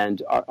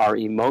 And our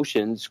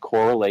emotions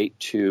correlate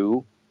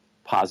to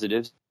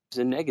positives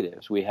and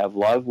negatives. We have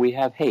love, we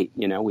have hate,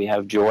 we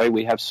have joy,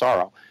 we have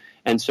sorrow.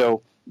 And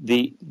so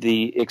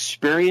the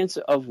experience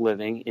of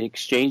living,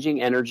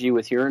 exchanging energy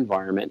with your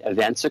environment,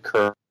 events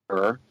occur,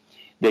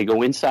 they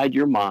go inside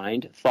your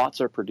mind, thoughts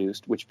are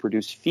produced, which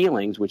produce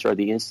feelings, which are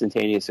the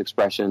instantaneous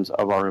expressions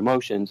of our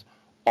emotions,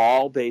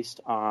 all based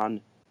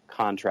on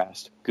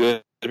contrast,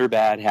 good or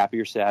bad, happy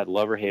or sad,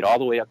 love or hate, all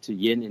the way up to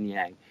yin and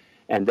yang.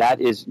 And that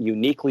is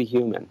uniquely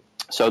human.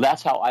 So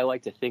that's how I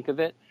like to think of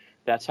it.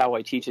 That's how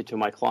I teach it to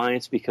my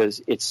clients,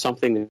 because it's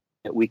something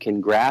that we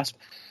can grasp.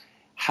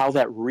 How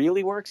that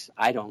really works,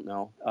 I don't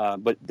know.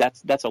 But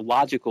that's a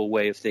logical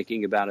way of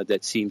thinking about it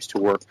that seems to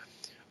work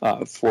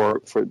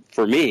for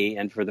me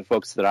and for the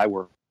folks that I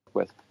work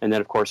with. And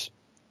then, of course,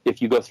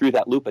 if you go through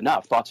that loop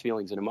enough, thoughts,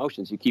 feelings, and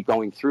emotions, you keep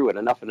going through it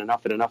enough and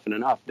enough and enough and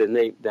enough,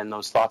 then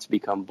those thoughts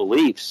become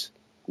beliefs,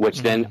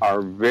 which then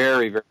are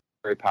very, very,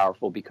 very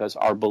powerful, because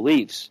our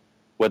beliefs,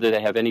 whether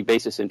they have any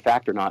basis in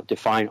fact or not,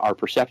 define our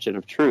perception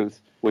of truth,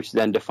 which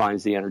then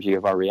defines the energy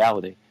of our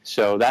reality.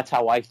 So that's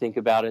how I think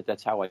about it.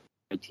 That's how I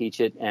teach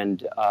it.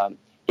 And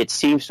it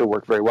seems to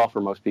work very well for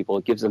most people.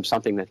 It gives them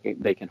something that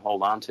they can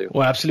hold on to.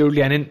 Well,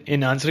 absolutely. And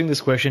in answering this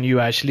question, you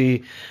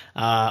actually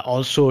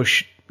also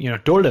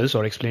told us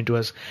or explained to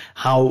us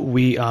how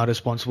we are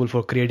responsible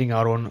for creating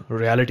our own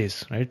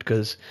realities, right?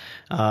 Because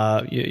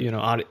our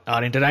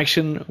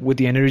interaction with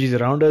the energies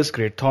around us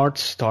create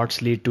thoughts.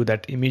 Thoughts lead to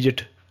that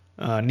immediate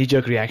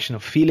knee-jerk reaction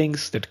of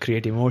feelings that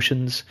create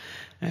emotions,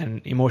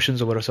 and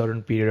emotions over a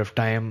certain period of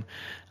time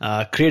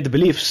create the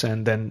beliefs,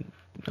 and then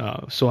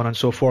so on and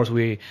so forth.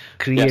 We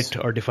create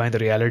or define the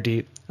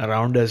reality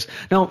around us.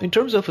 Now, in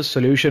terms of a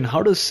solution,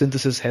 how does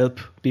synthesis help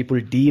people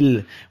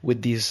deal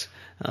with these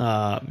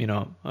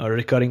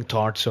recurring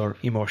thoughts or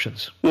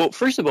emotions? Well,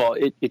 first of all,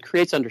 it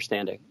creates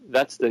understanding.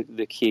 That's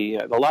the key.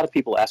 A lot of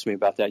people ask me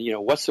about that.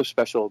 What's so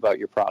special about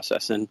your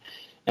process? And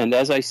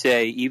as I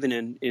say,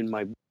 even in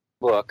my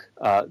book,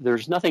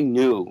 there's nothing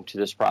new to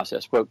this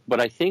process.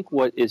 But I think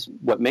what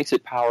makes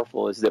it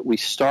powerful is that we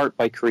start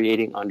by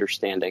creating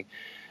understanding.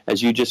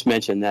 As you just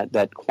mentioned,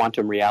 that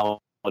quantum reality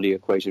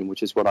equation,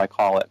 which is what I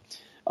call it.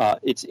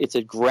 It's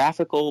a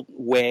graphical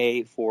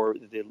way for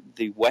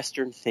the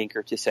Western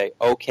thinker to say,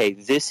 okay,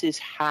 this is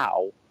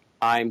how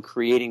I'm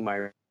creating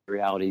my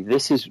reality.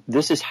 This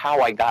is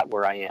how I got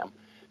where I am.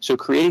 So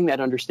creating that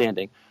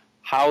understanding,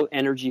 how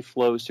energy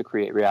flows to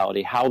create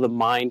reality, how the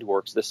mind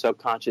works, the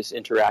subconscious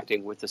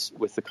interacting with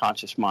the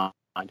conscious mind.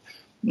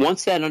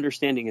 Once that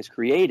understanding is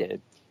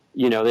created,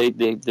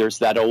 there's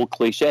that old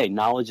cliche,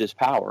 knowledge is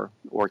power,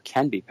 or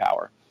can be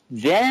power.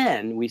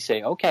 Then we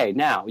say, okay,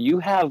 now you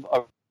have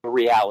a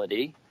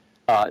reality,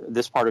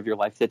 this part of your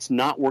life, that's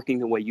not working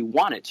the way you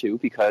want it to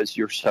because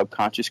your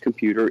subconscious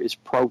computer is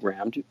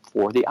programmed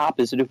for the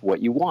opposite of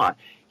what you want.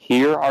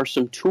 Here are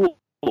some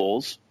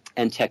tools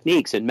and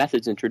techniques and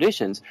methods and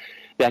traditions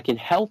that can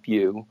help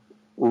you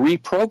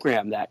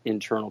reprogram that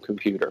internal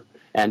computer.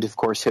 And of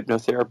course,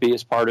 hypnotherapy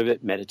is part of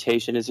it.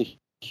 Meditation is a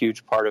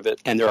huge part of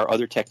it. And there are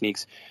other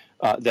techniques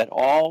that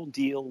all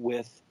deal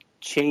with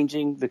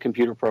changing the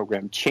computer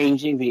program,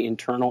 changing the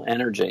internal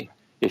energy,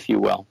 if you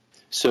will,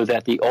 so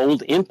that the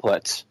old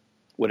inputs,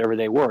 whatever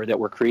they were, that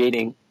were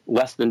creating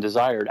less than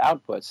desired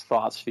outputs,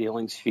 thoughts,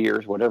 feelings,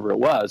 fears, whatever it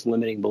was,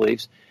 limiting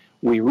beliefs,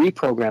 we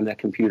reprogram that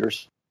computer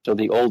so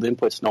the old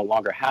inputs no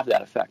longer have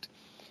that effect.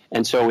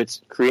 And so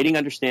it's creating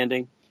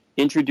understanding,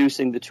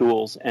 introducing the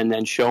tools, and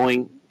then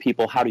showing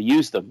people how to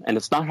use them. And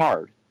it's not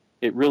hard.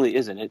 It really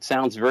isn't. It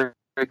sounds very,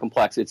 very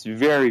complex. It's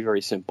very,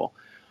 very simple.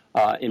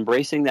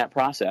 Embracing that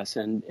process,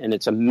 and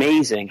it's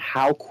amazing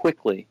how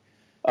quickly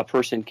a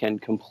person can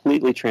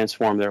completely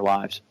transform their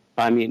lives.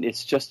 I mean,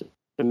 it's just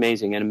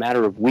amazing. In a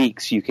matter of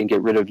weeks, you can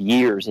get rid of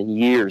years and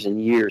years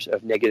and years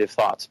of negative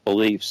thoughts,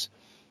 beliefs,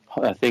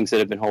 things that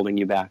have been holding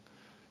you back.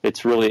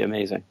 It's really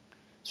amazing.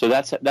 So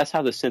that's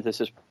how the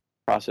synthesis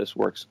process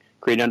works.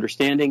 Create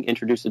understanding,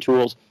 introduce the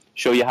tools,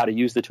 show you how to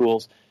use the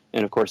tools,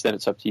 and of course then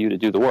it's up to you to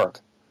do the work.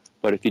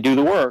 But if you do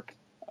the work,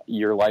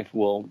 your life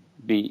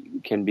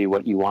can be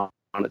what you want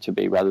it to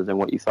be rather than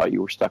what you thought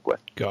you were stuck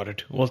with. Got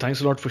it. Well, thanks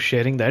a lot for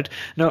sharing that.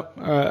 Now,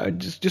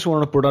 just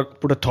want to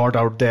put a thought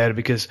out there,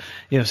 because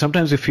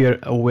sometimes if you're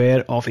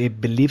aware of a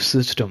belief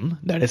system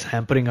that is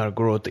hampering our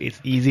growth,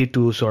 it's easy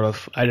to sort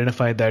of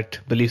identify that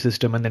belief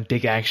system and then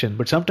take action.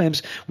 But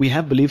sometimes we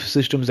have belief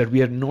systems that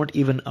we are not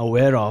even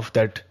aware of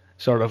that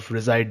sort of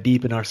reside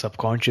deep in our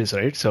subconscious,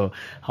 right? So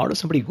how does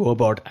somebody go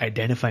about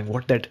identifying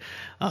what that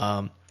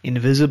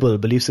invisible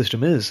belief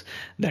system is,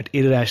 that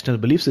irrational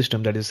belief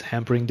system that is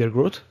hampering their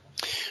growth?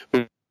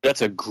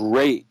 That's a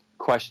great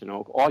question.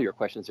 All your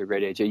questions are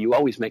great, AJ. You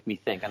always make me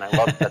think, and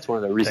that's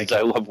one of the reasons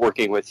I love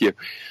working with you.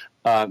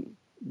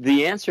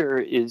 The answer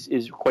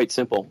is quite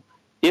simple.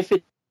 If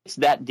it's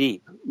that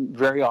deep,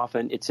 very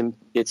often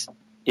it's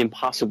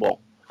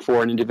impossible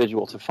for an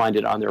individual to find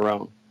it on their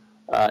own,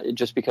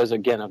 just because,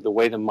 again, of the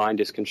way the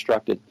mind is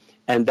constructed.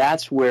 And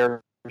that's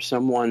where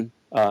someone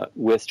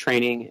with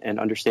training and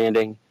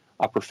understanding,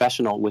 a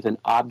professional with an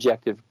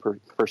objective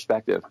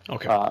perspective,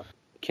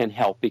 can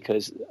help,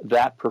 because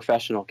that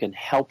professional can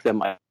help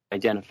them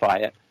identify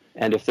it,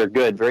 and if they're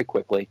good, very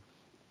quickly.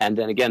 And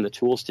then again, the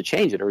tools to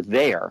change it are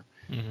there.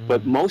 Mm-hmm.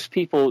 But most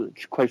people,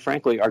 quite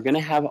frankly, are going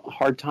to have a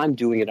hard time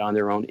doing it on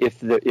their own if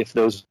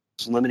those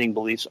limiting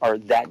beliefs are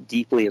that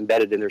deeply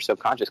embedded in their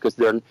subconscious, because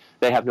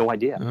they have no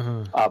idea.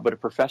 Mm-hmm. But a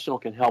professional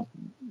can help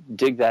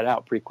dig that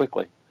out pretty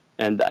quickly.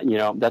 And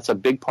that's a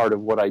big part of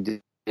what I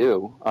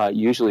do,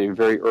 usually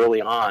very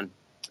early on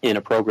in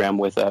a program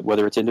with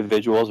whether it's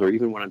individuals or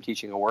even when I'm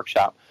teaching a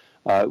workshop.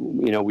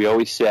 We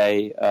always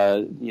say,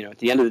 at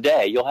the end of the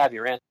day, you'll have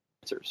your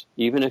answers.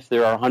 Even if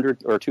there are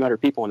 100 or 200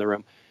 people in the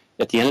room,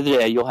 at the end of the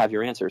day, you'll have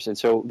your answers. And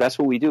so that's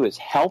what we do, is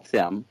help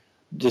them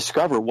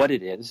discover what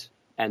it is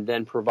and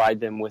then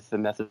provide them with the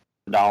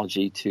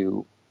methodology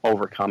to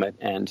overcome it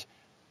and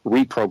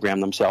reprogram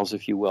themselves,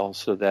 if you will,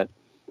 so that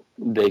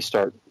they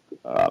start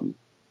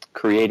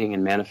creating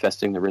and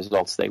manifesting the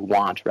results they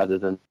want rather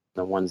than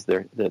the ones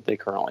that they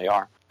currently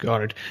are.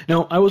 Got it.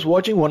 Now, I was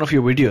watching one of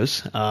your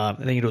videos, I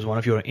think it was one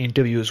of your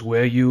interviews,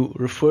 where you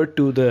referred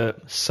to the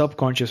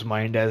subconscious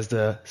mind as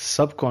the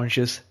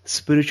subconscious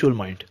spiritual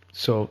mind.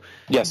 So,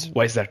 yes.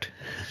 Why is that?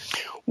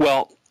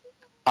 Well,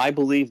 I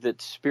believe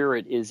that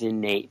spirit is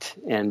innate,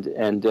 and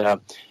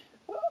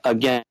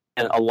again,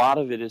 a lot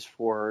of it is,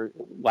 for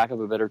lack of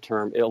a better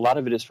term, a lot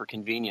of it is for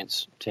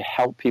convenience, to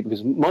help people,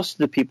 because most of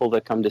the people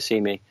that come to see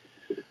me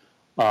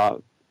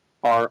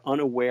are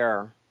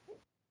unaware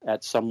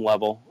at some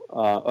level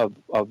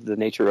of the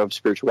nature of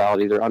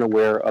spirituality. They're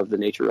unaware of the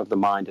nature of the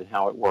mind and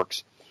how it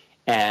works.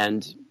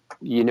 And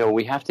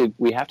we have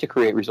to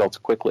create results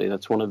quickly.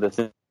 That's one of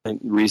the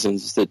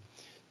reasons that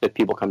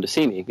people come to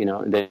see me.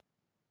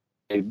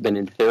 They've been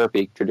in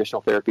therapy,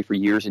 traditional therapy, for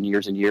years and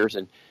years and years,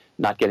 and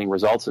not getting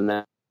results. And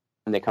then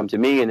they come to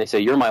me and they say,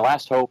 "You're my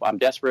last hope. I'm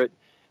desperate."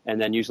 And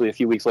then usually a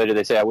few weeks later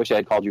they say, "I wish I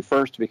had called you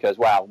first, because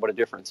wow, what a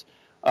difference."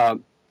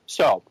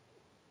 So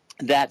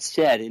that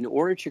said, in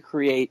order to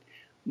create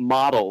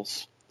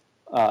models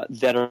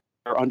that are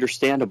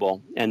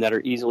understandable and that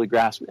are easily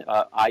grasped,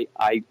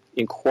 I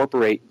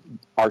incorporate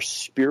our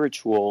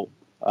spiritual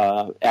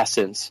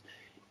essence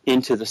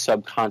into the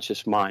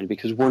subconscious mind,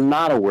 because we're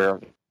not aware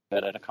of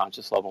it at a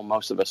conscious level.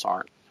 Most of us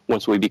aren't.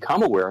 once we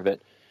become aware of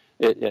it,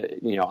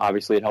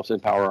 obviously it helps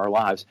empower our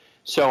lives.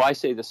 So I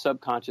say the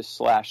subconscious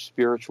 /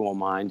 spiritual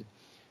mind,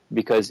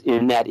 because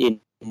in that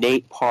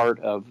innate part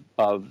of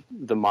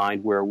the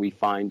mind where we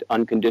find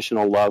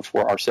unconditional love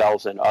for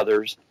ourselves and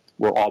others,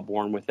 we're all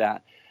born with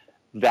that.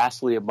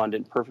 Vastly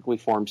abundant, perfectly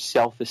formed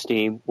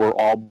self-esteem, we're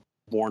all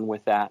born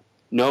with that.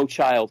 No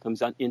child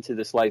comes into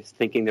this life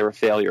thinking they're a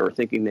failure, or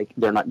thinking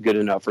they're not good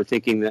enough, or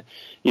thinking that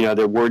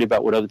they're worried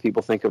about what other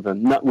people think of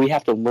them. We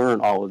have to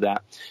learn all of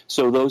that.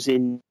 So those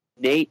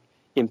innate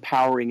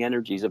empowering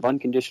energies of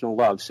unconditional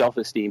love,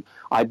 self-esteem,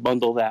 I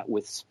bundle that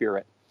with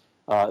spirit,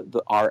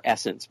 our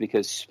essence,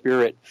 because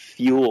spirit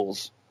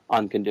fuels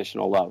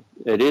unconditional love.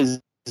 It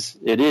is.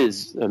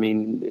 I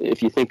mean,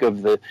 if you think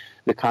of the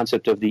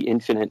concept of the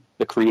infinite,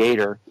 the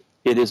creator,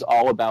 it is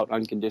all about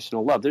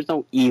unconditional love. There's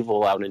no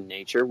evil out in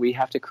nature. We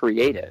have to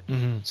create it.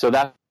 Mm-hmm. So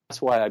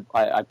that's why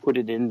I put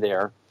it in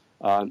there.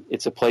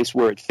 It's a place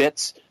where it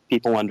fits.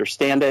 People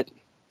understand it,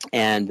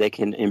 and they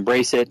can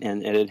embrace it,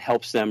 and it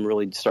helps them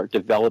really start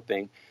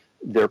developing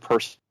their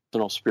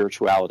personal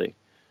spirituality.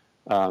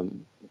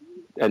 And,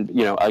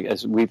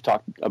 as we've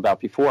talked about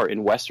before,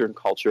 in Western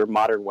culture,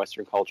 modern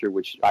Western culture,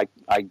 which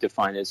I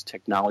define as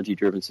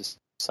technology-driven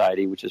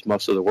society, which is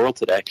most of the world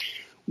today,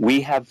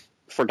 we have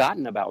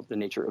forgotten about the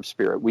nature of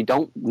spirit. We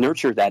don't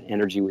nurture that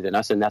energy within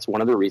us, and that's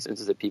one of the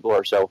reasons is that people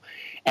are so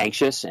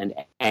anxious and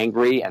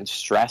angry and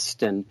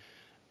stressed and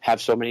have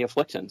so many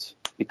afflictions,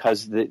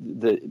 because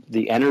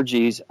the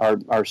energies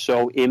are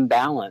so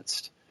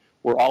imbalanced.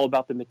 We're all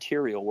about the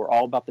material. We're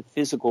all about the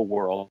physical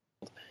world.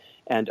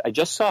 And I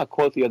just saw a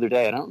quote the other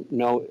day. I don't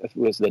know if it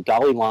was the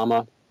Dalai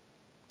Lama,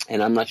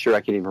 and I'm not sure I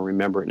can even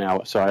remember it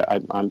now, so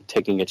I'm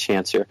taking a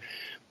chance here.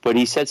 But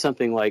he said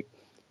something like,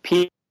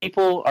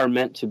 people are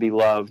meant to be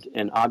loved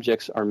and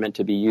objects are meant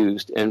to be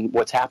used. And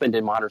what's happened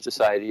in modern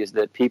society is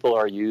that people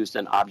are used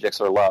and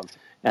objects are loved.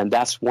 And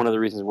that's one of the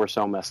reasons we're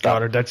so messed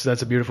up.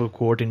 That's a beautiful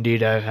quote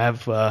indeed. I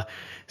have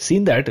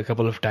seen that a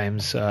couple of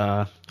times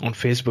on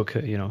Facebook.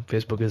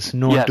 Facebook is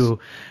known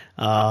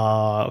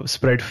to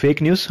spread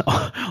fake news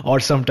or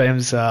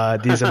sometimes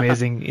these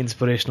amazing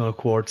inspirational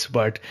quotes.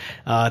 But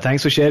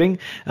thanks for sharing.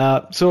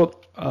 So,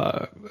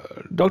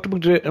 Dr.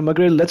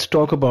 McGrail, let's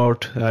talk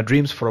about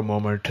dreams for a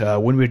moment.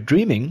 When we're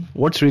dreaming,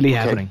 what's really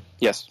happening?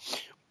 Yes.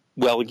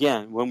 Well,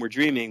 again, when we're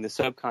dreaming, the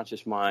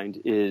subconscious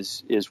mind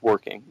is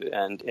working,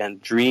 and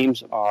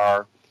dreams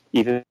are,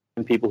 even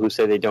people who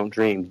say they don't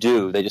dream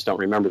do, they just don't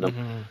remember them.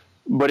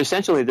 Mm-hmm. But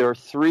essentially, there are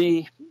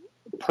three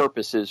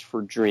purposes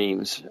for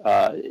dreams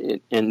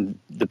in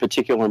the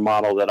particular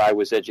model that I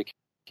was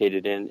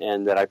educated in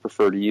and that I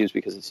prefer to use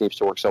because it seems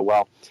to work so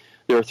well.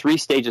 There are three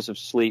stages of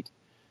sleep.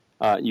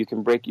 You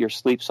can break your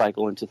sleep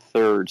cycle into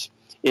thirds.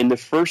 In the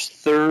first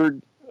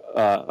third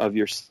of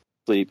your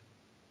sleep,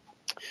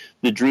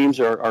 the dreams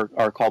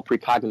are called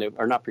precognitive,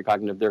 or not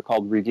precognitive, they're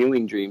called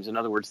reviewing dreams. In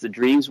other words, the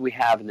dreams we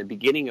have in the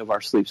beginning of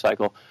our sleep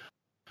cycle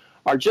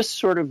are just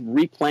sort of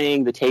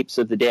replaying the tapes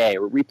of the day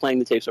or replaying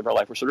the tapes of our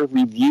life. We're sort of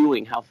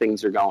reviewing how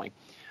things are going.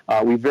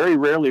 We very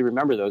rarely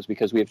remember those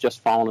because we have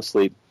just fallen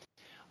asleep,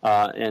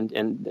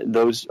 and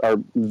those are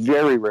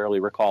very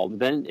rarely recalled.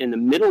 Then in the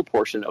middle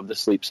portion of the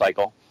sleep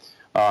cycle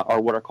are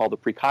what are called the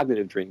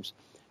precognitive dreams,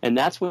 and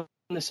that's when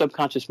the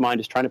subconscious mind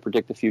is trying to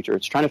predict the future.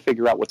 It's trying to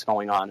figure out what's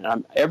going on.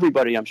 And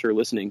everybody, I'm sure,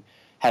 listening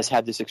has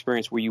had this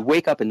experience where you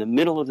wake up in the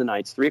middle of the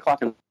night, it's 3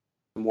 o'clock in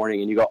the morning,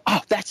 and you go,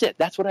 oh, that's it.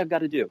 That's what I've got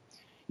to do.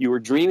 You were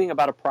dreaming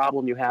about a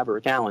problem you have or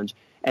a challenge,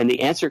 and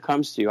the answer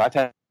comes to you. I've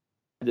had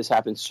this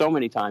happen so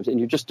many times, and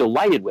you're just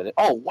delighted with it.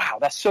 Oh, wow,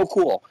 that's so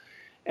cool.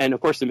 And,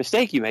 of course, the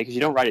mistake you make is you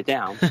don't write it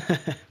down,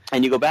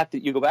 and you go back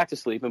to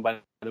sleep, and by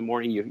the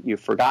morning you've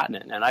forgotten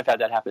it. And I've had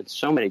that happen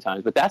so many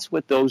times. But that's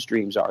what those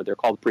dreams are. They're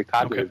called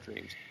precognitive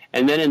dreams.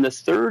 And then in the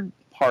third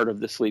part of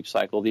the sleep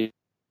cycle, the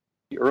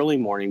early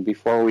morning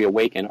before we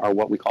awaken, are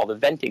what we call the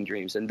venting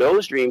dreams. And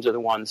those dreams are the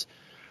ones,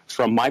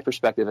 from my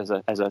perspective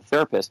as a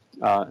therapist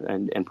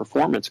and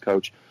performance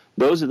coach,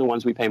 those are the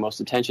ones we pay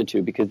most attention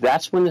to, because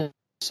that's when the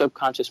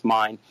subconscious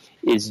mind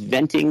is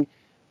venting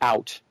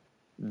out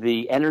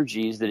the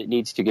energies that it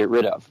needs to get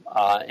rid of.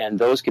 And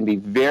those can be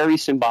very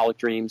symbolic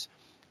dreams.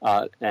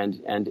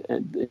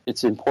 And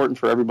it's important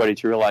for everybody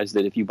to realize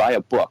that if you buy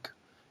a book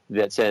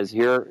that says,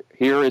 here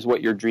is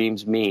what your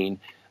dreams mean,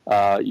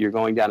 you're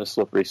going down a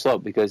slippery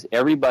slope, because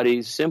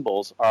everybody's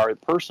symbols are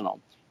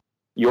personal.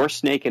 Your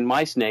snake and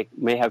my snake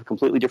may have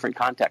completely different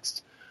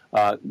contexts.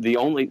 The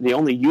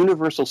only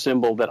universal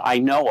symbol that I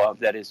know of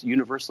that is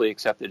universally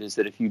accepted is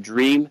that if you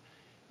dream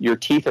your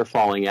teeth are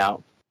falling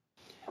out,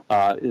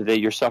 that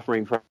you're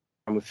suffering from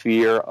a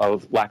fear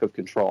of lack of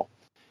control.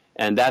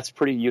 And that's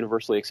pretty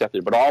universally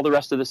accepted. But all the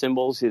rest of the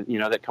symbols,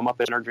 that come up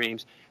in our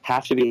dreams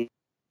have to be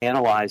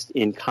analyzed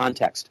in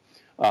context.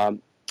 And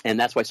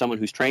that's why someone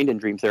who's trained in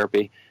dream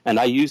therapy, and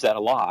I use that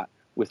a lot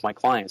with my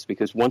clients,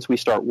 because once we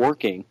start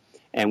working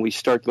and we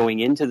start going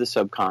into the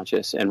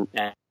subconscious and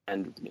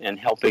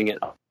helping it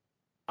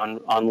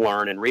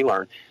unlearn and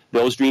relearn,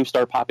 those dreams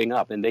start popping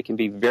up, and they can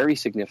be very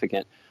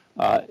significant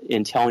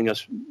in telling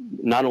us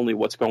not only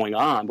what's going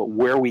on, but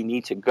where we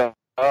need to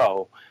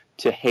go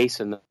to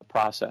hasten the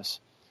process.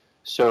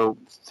 So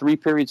 3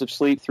 periods of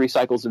sleep, 3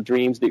 cycles of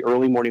dreams, the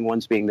early morning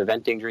ones being the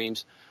venting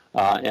dreams,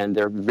 and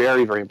they're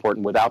very, very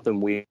important. Without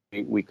them, we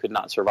could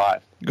not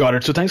survive. Got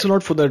it. So thanks a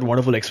lot for that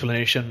wonderful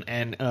explanation.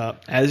 And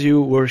as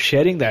you were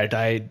sharing that,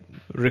 I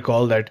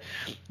recall that,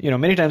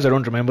 many times I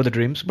don't remember the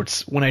dreams,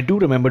 but when I do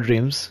remember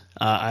dreams,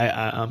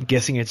 I'm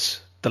guessing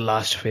it's the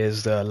last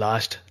phase, the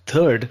last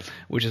third,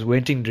 which is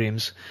venting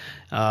dreams,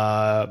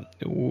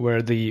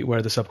 where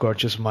the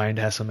subconscious mind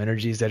has some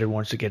energies that it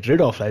wants to get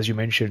rid of. As you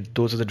mentioned,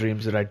 those are the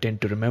dreams that I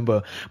tend to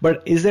remember.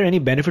 But is there any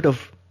benefit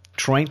of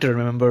trying to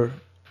remember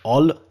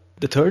all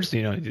the thirds,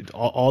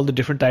 all the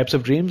different types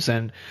of dreams?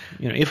 And,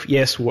 if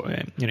yes,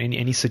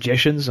 any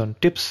suggestions on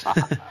tips?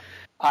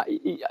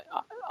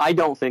 I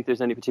don't think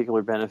there's any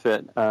particular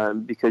benefit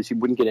because you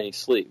wouldn't get any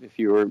sleep if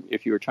you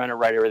were trying to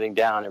write everything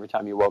down every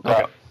time you woke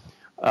up.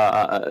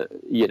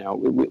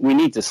 We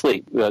need to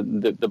sleep.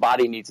 The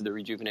body needs the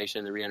rejuvenation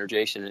and the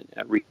re-energization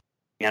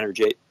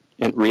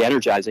and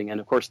re-energizing. And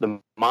of course, the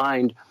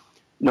mind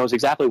knows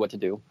exactly what to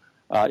do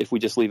if we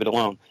just leave it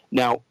alone.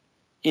 Now,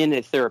 in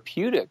a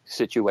therapeutic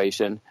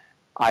situation,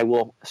 I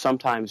will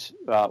sometimes,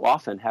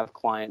 often have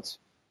clients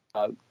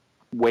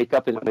wake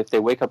up, and if they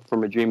wake up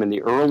from a dream in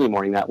the early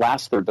morning, that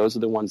last third, those are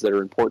the ones that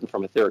are important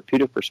from a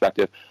therapeutic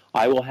perspective.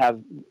 I will have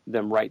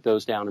them write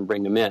those down and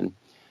bring them in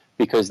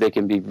because they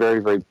can be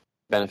very, very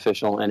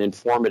beneficial and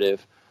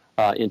informative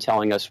in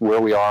telling us where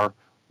we are,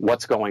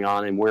 what's going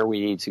on, and where we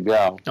need to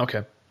go.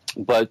 Okay.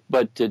 But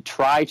to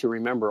try to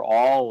remember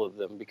all of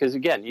them, because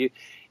again,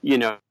 you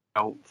know,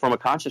 from a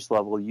conscious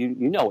level, you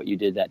know what you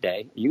did that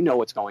day. You know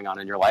what's going on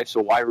in your life. So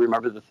why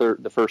remember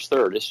the first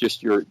third? It's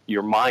just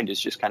your mind is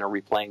just kind of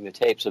replaying the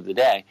tapes of the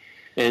day.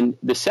 And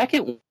the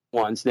second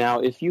ones,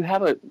 now, if you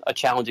have a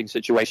challenging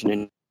situation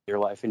in your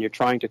life and you're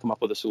trying to come up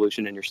with a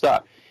solution and you're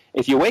stuck,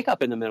 if you wake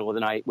up in the middle of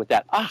the night with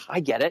that, I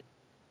get it,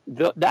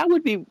 that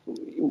would be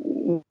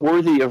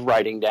worthy of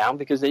writing down,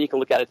 because then you can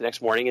look at it the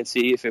next morning and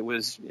see if it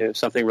was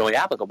something really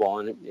applicable.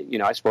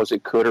 And, I suppose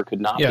it could or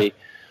could not be.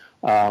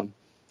 But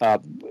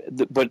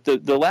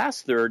the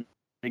last third,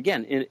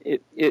 again,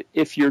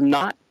 if you're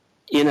not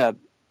in a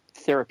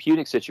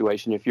therapeutic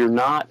situation, if you're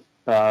not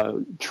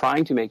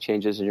trying to make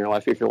changes in your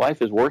life, if your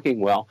life is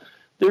working well,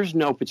 there's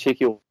no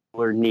particular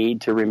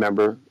need to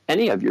remember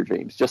any of your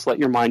dreams. Just let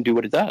your mind do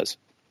what it does.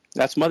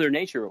 That's Mother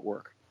Nature at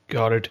work.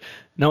 Got it.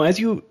 Now, as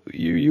you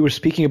were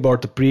speaking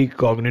about the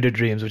precognitive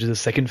dreams, which is the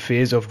second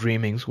phase of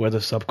dreamings, where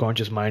the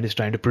subconscious mind is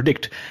trying to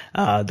predict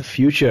the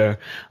future,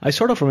 I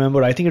sort of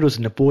remember, I think it was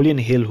Napoleon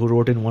Hill who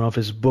wrote in one of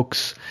his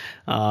books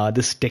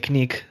this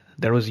technique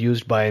that was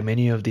used by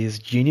many of these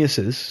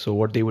geniuses. So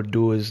what they would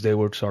do is they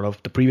would sort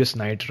of the previous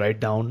night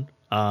write down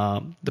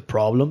the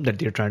problem that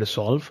they're trying to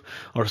solve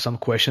or some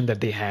question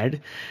that they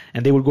had,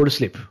 and they would go to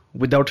sleep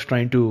without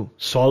trying to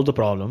solve the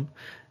problem.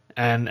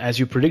 And as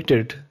you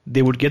predicted,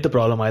 they would get the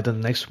problem either the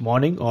next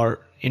morning or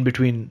in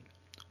between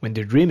when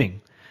they're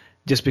dreaming,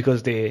 just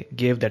because they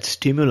gave that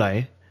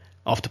stimuli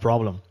of the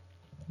problem.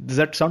 Does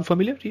that sound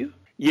familiar to you?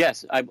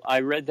 Yes, I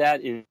read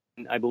that in,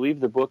 I believe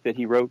the book that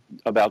he wrote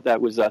about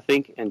that was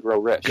Think and Grow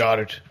Rich. Got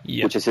it.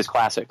 Yep. Which is his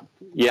classic.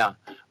 Yeah.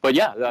 But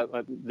yeah,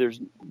 there's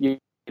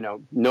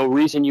no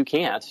reason you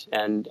can't.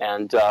 And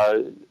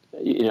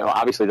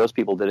obviously those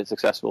people did it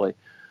successfully,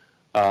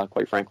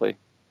 quite frankly.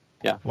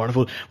 Yeah.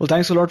 Wonderful. Well,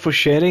 thanks a lot for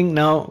sharing.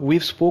 Now,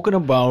 we've spoken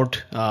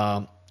about,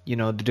 the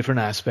different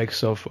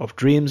aspects of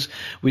dreams.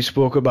 We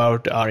spoke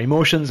about our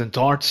emotions and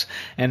thoughts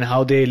and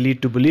how they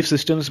lead to belief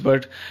systems.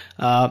 But,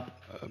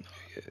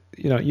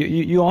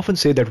 you often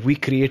say that we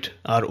create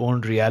our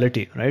own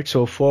reality, right?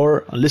 So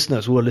for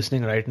listeners who are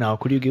listening right now,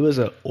 could you give us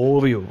an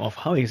overview of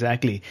how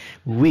exactly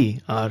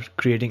we are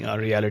creating our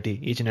reality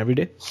each and every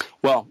day?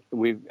 Well,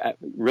 we've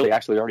really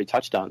actually already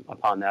touched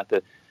upon that,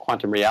 the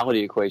quantum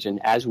reality equation.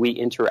 As we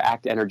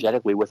interact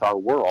energetically with our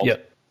world,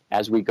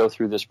 as we go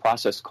through this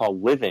process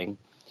called living,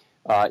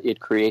 it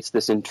creates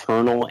this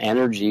internal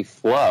energy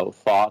flow,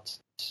 thoughts,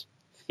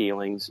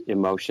 feelings,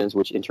 emotions,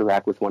 which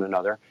interact with one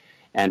another,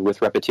 and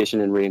with repetition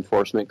and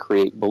reinforcement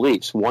create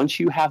beliefs. Once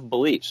you have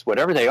beliefs,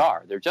 whatever they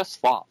are, they're just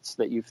thoughts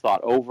that you've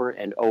thought over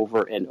and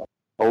over and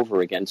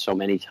over again so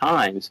many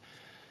times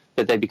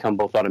that they become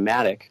both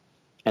automatic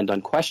and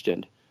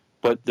unquestioned.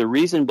 But the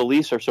reason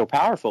beliefs are so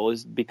powerful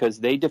is because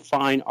they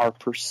define our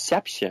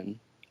perception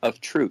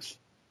of truth.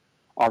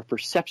 Our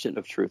perception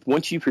of truth.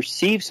 Once you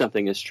perceive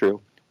something as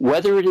true,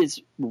 whether it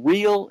is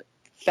real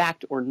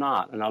fact or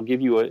not, and I'll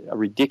give you a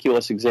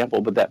ridiculous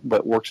example,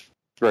 but works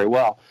very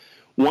well.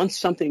 Once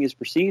something is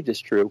perceived as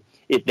true,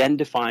 it then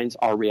defines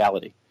our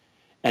reality.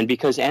 And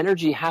because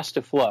energy has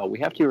to flow, we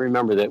have to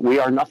remember that we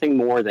are nothing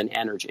more than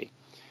energy.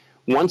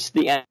 Once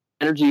the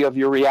energy of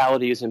your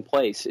reality is in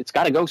place, it's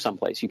got to go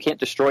someplace. You can't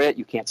destroy it.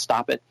 You can't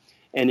stop it.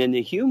 And in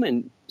the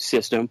human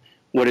system,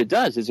 what it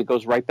does is it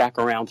goes right back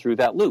around through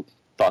that loop.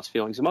 Thoughts,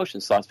 feelings,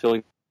 emotions,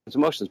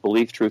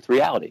 belief, truth,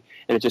 reality.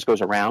 And it just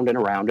goes around and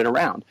around and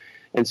around.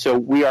 And so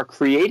we are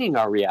creating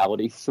our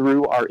reality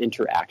through our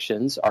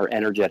interactions, our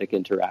energetic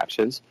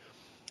interactions.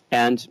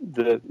 And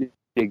the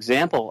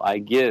example I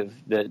give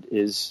that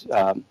is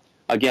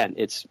Again,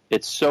 it's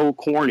so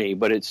corny,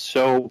 but it's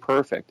so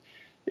perfect.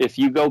 If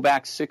you go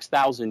back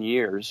 6,000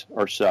 years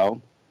or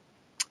so,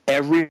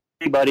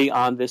 everybody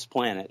on this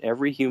planet,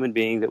 every human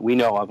being that we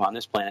know of on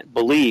this planet,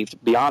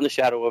 believed beyond the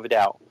shadow of a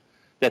doubt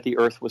that the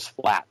Earth was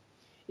flat.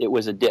 It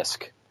was a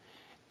disk.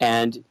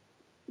 And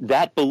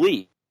that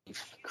belief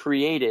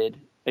created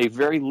a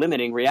very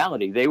limiting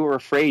reality. They were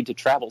afraid to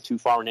travel too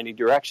far in any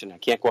direction. I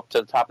can't go up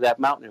to the top of that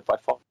mountain. If I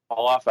fall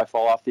off, I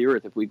fall off the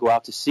earth. If we go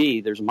out to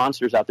sea, there's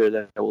monsters out there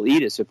that will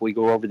eat us if we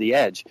go over the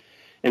edge.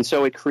 And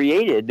so they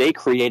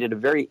created a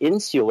very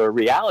insular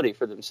reality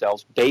for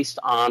themselves based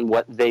on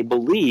what they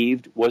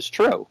believed was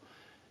true.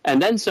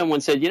 And then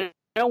someone said, you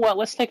know what,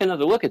 let's take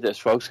another look at this,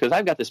 folks, because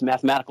I've got this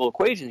mathematical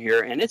equation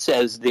here, and it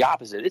says the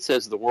opposite. It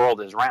says the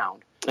world is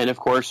round. And, of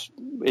course,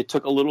 it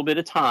took a little bit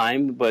of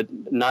time, but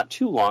not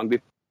too long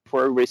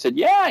before everybody said,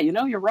 yeah,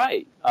 you're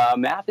right.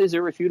 Math is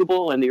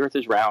irrefutable, and the Earth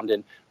is round.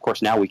 And, of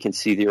course, now we can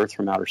see the Earth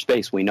from outer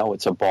space. We know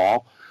it's a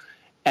ball.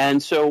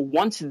 And so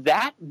once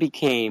that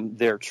became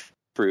their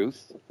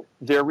truth,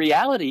 their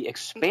reality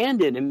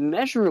expanded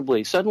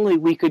immeasurably. Suddenly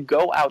we could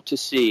go out to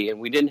sea, and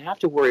we didn't have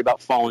to worry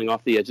about falling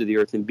off the edge of the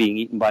earth and being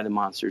eaten by the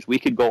monsters. We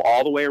could go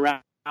all the way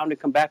around and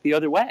come back the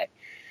other way.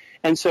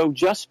 And so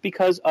just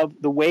because of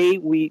the way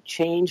we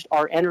changed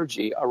our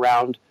energy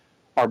around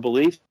our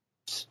beliefs,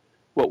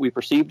 what we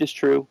perceived as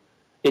true,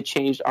 it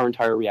changed our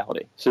entire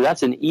reality. So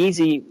that's an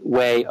easy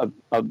way of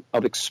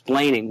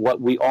explaining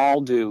what we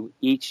all do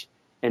each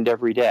and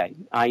every day.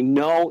 I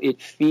know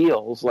it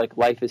feels like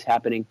life is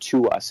happening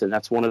to us, and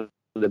that's one of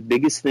the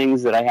biggest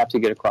things that I have to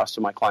get across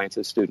to my clients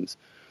and students,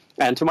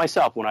 and to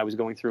myself when I was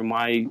going through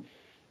my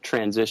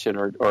transition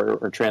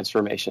or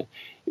transformation.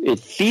 It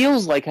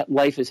feels like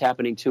life is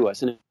happening to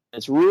us, and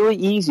it's really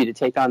easy to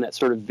take on that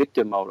sort of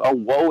victim mode. Oh,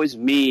 woe is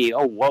me.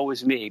 Oh, woe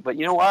is me. But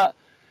you know what?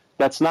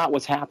 That's not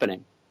what's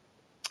happening.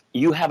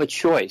 You have a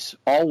choice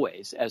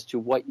always as to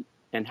what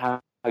and how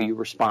you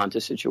respond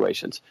to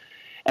situations.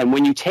 And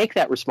when you take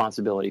that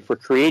responsibility for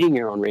creating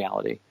your own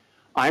reality,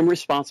 I'm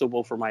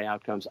responsible for my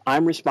outcomes.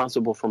 I'm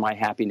responsible for my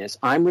happiness.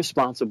 I'm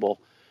responsible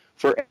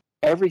for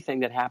everything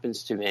that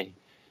happens to me.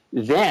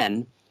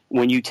 Then,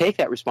 when you take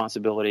that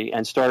responsibility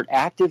and start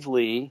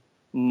actively,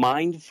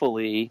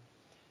 mindfully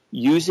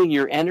using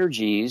your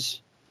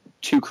energies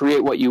to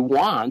create what you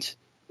want,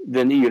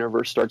 then the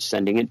universe starts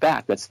sending it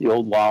back. That's the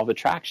old law of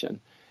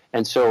attraction.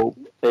 And so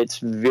it's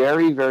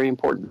very, very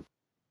important.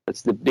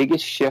 It's the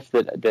biggest shift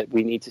that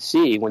we need to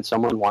see when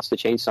someone wants to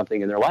change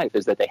something in their life,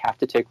 is that they have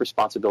to take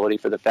responsibility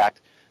for the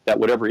fact that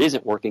whatever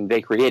isn't working, they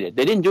created.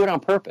 They didn't do it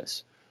on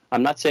purpose.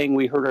 I'm not saying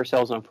we hurt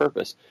ourselves on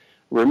purpose.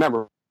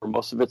 Remember,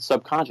 most of it's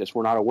subconscious.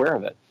 We're not aware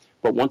of it.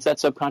 But once that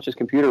subconscious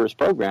computer is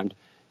programmed,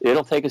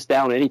 it'll take us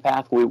down any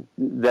path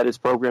that is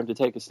programmed to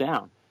take us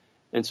down.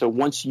 And so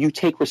once you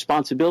take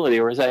responsibility,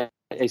 or as I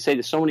say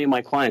to so many of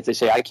my clients, they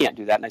say, I can't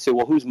do that. And I say,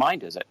 well, whose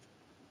mind is it?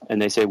 And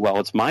they say, well,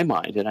 it's my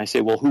mind. And I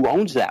say, well, who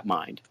owns that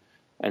mind?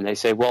 And they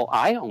say, well,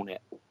 I own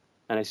it.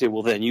 And I say,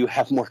 well, then you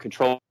have more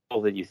control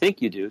than you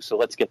think you do, so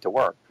let's get to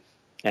work.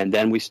 And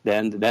then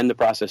then the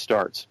process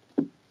starts.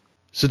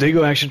 So there you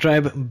go, Action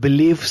Tribe.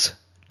 Beliefs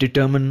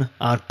determine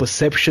our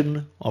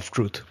perception of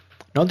truth.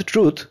 Not the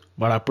truth,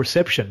 but our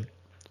perception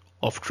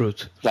of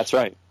truth. That's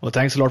right. Well,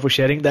 thanks a lot for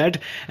sharing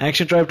that.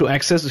 Action Tribe, to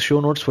access the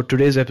show notes for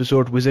today's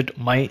episode, visit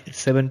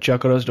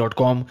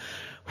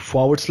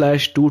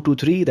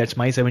my7chakras.com/223. That's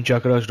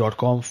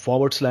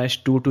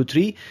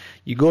my7chakras.com/223.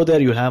 You go there,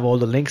 you'll have all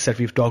the links that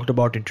we've talked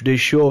about in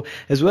today's show,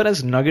 as well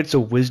as nuggets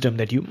of wisdom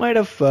that you might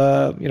have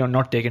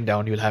not taken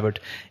down. You'll have it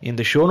in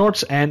the show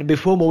notes. And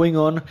before moving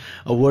on,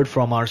 a word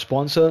from our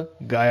sponsor,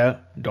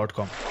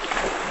 Gaia.com.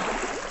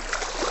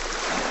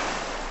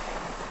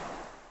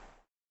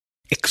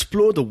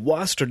 Explore the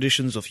vast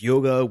traditions of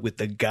yoga with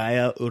the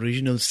Gaia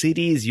original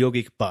series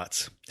Yogic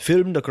Paths.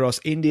 Filmed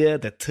across India,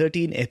 the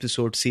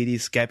 13-episode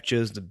series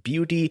captures the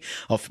beauty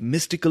of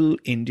mystical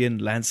Indian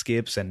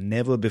landscapes and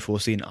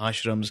never-before-seen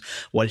ashrams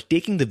while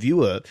taking the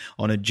viewer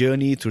on a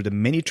journey through the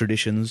many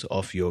traditions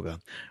of yoga.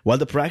 While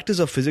the practice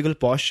of physical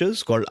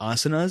postures called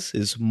asanas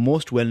is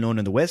most well known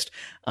in the West,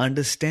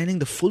 understanding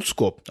the full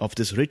scope of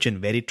this rich and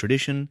varied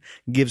tradition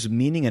gives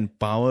meaning and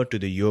power to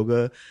the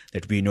yoga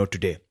that we know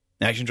today.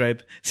 Action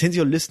Tribe, since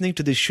you're listening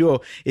to this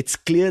show, it's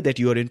clear that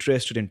you are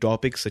interested in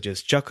topics such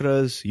as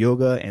chakras,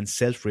 yoga, and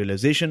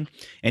self-realization,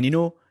 and you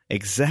know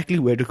exactly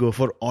where to go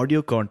for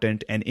audio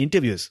content and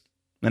interviews.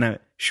 And I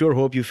sure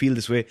hope you feel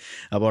this way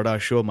about our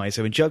show, My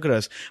 7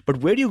 Chakras.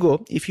 But where do you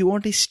go if you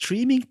want a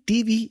streaming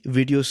TV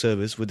video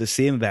service with the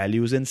same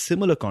values and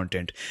similar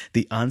content?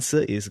 The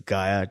answer is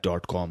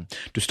Gaia.com.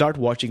 To start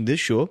watching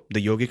this show,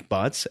 The Yogic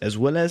Paths, as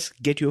well as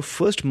get your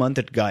first month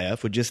at Gaia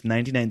for just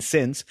 99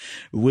 cents,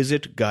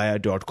 visit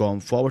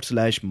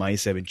Gaia.com/My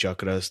 7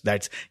 Chakras.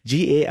 That's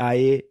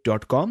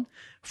GAIA.com/My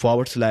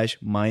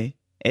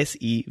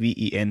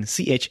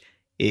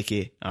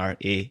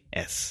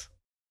SEVENCHAKRAS.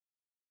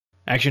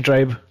 Action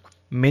Tribe,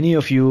 many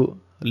of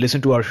you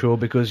listen to our show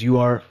because you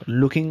are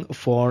looking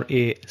for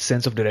a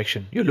sense of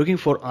direction. You're looking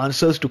for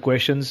answers to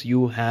questions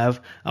you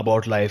have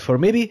about life, or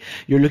maybe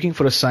you're looking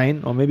for a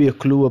sign or maybe a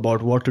clue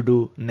about what to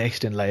do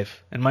next in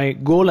life. And my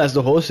goal as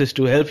the host is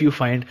to help you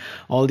find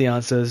all the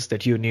answers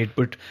that you need.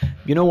 But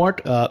you know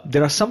what?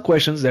 There are some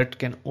questions that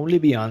can only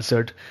be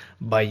answered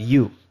by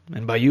you.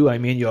 And by you, I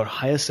mean your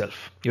higher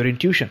self, your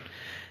intuition.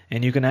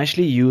 And you can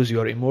actually use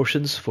your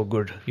emotions for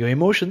good. Your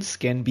emotions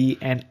can be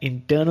an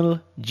internal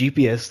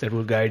GPS that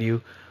will guide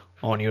you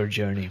on your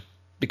journey.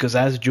 Because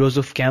as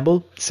Joseph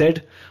Campbell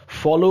said,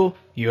 follow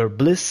your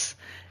bliss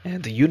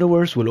and the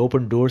universe will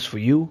open doors for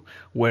you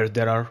where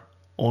there are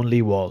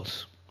only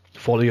walls.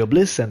 Follow your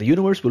bliss and the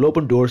universe will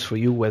open doors for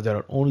you where there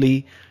are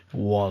only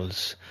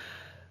walls.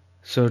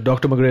 So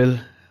Dr. McGrail,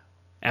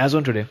 as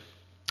on today,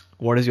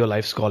 what is your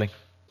life's calling?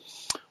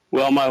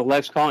 Well, my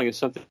life's calling is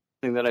something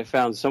that I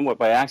found somewhat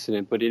by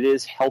accident, but it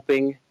is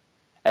helping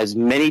as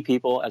many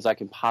people as I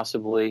can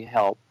possibly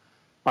help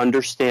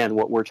understand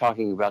what we're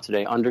talking about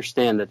today,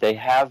 understand that they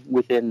have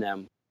within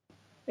them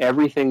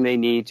everything they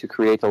need to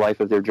create the life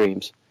of their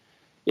dreams.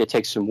 It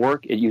takes some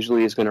work. It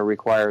usually is going to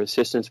require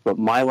assistance, but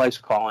my life's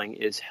calling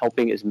is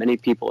helping as many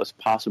people as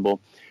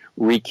possible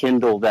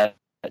rekindle that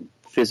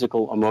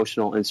physical,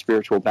 emotional, and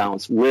spiritual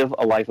balance. Live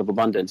a life of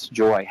abundance,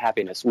 joy,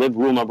 happiness. Live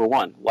rule number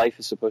one. Life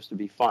is supposed to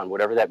be fun,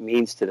 whatever that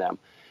means to them.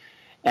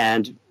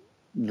 And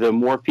the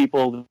more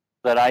people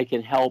that I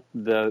can help,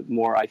 the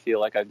more I feel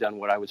like I've done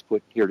what I was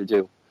put here to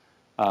do.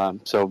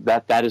 So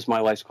that is my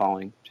life's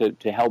calling,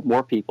 to help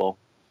more people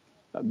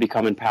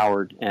become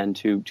empowered and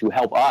to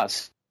help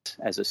us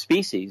as a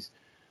species,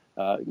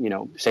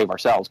 save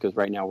ourselves, because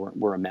right now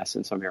we're a mess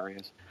in some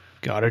areas.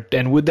 Got it.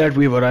 And with that,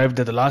 we've arrived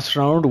at the last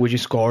round, which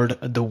is called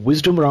the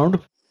Wisdom Round.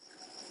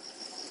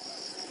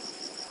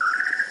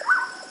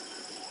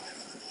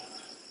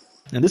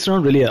 And this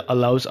round really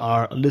allows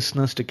our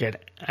listeners to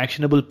get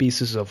actionable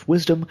pieces of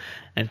wisdom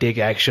and take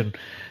action.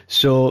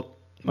 So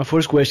my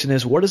first question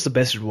is, what is the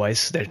best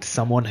advice that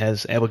someone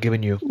has ever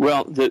given you?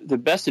 Well, the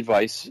best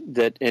advice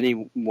that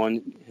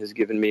anyone has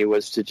given me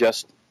was to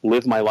just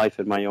live my life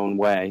in my own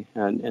way.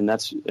 And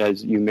that's,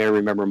 as you may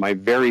remember, my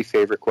very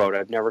favorite quote.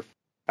 I've never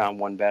found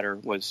one better.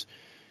 Was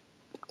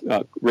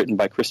written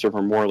by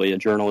Christopher Morley, a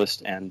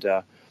journalist and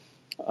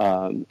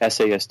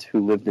essayist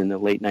who lived in the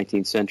late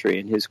 19th century.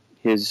 And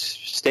his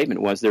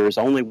statement was, there is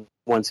only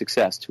one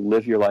success: to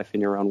live your life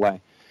in your own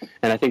way.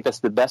 And I think that's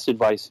the best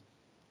advice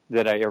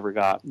that I ever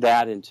got.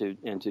 That and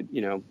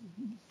to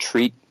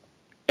treat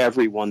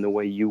everyone the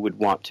way you would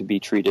want to be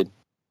treated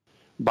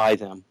by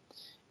them.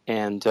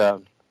 And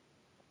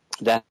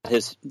that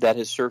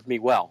has served me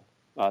well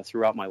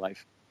throughout my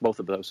life, both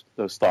of those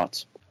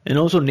thoughts. And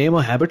also name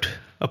a habit,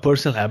 a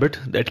personal habit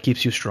that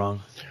keeps you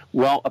strong.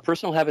 Well, a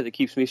personal habit that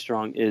keeps me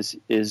strong is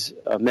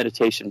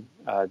meditation,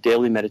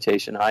 daily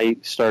meditation. I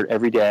start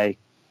every day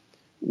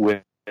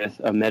with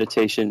a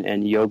meditation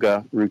and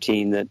yoga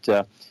routine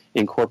that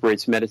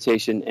incorporates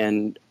meditation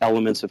and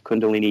elements of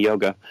Kundalini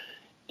yoga.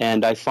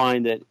 And I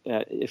find that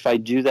if I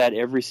do that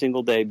every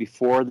single day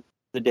before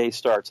the day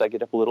starts, I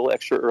get up a little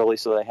extra early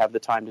so that I have the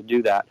time to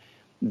do that,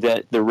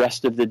 that the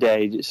rest of the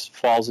day just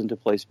falls into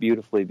place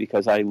beautifully,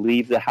 because I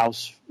leave the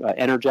house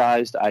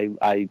energized.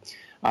 I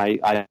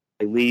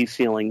leave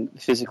feeling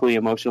physically,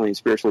 emotionally, and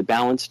spiritually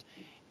balanced,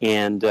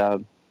 and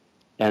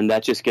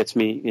that just gets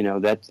me,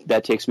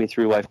 that takes me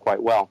through life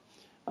quite well.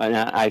 And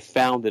I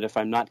found that if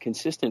I'm not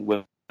consistent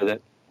with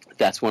it,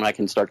 that's when I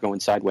can start going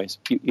sideways.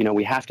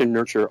 We have to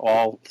nurture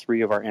all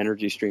three of our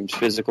energy streams: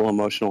 physical,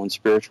 emotional, and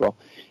spiritual.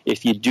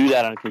 If you do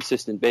that on a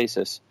consistent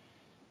basis,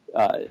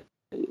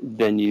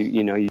 then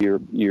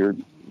your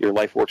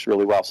life works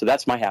really well. So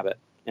that's my habit,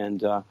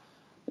 and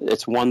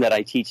it's one that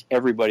I teach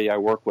everybody I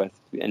work with,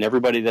 and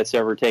everybody that's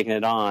ever taken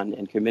it on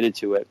and committed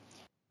to it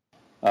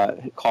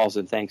calls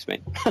and thanks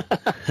me.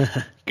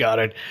 Got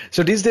it.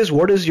 So these days,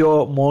 what is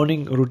your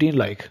morning routine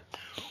like?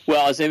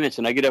 Well, as I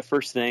mentioned, I get up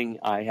first thing.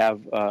 I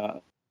have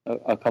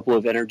a couple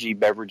of energy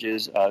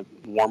beverages,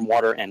 warm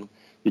water and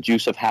the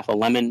juice of half a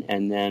lemon,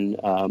 and then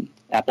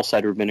apple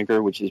cider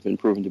vinegar, which has been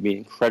proven to be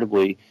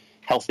incredibly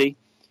healthy.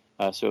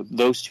 So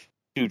those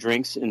two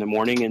drinks in the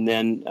morning, and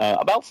then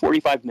about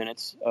 45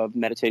 minutes of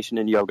meditation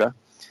and yoga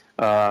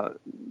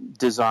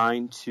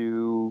designed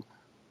to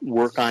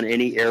work on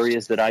any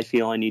areas that I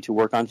feel I need to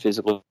work on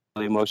physically,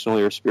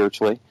 emotionally, or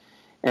spiritually.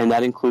 And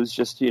that includes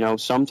just,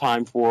 some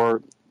time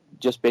for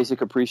just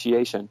basic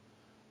appreciation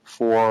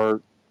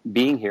for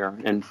being here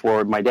and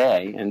for my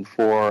day and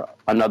for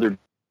another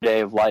day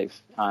of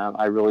life.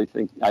 I really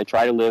think I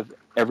try to live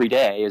every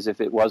day as if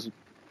it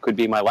could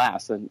be my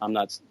last, and I'm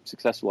not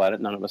successful at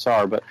it. None of us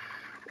are, but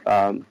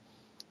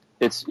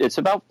it's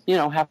about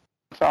half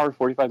hour,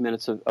 45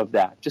 minutes of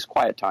that, just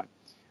quiet time,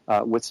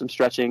 with some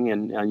stretching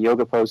and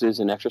yoga poses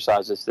and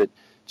exercises that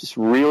just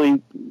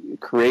really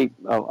create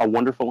a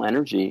wonderful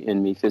energy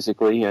in me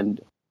physically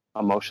and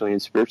emotionally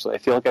and spiritually. I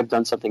feel like I've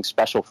done something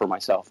special for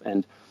myself,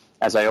 and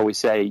as I always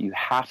say, you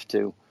have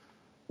to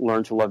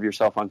learn to love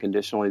yourself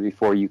unconditionally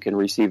before you can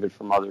receive it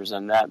from others,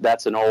 and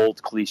that's an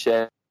old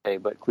cliche.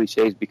 But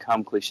cliches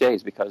become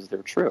cliches because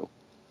they're true.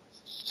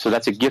 So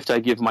that's a gift I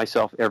give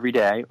myself every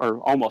day, or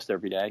almost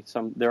every day.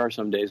 There are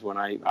some days when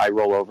I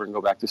roll over and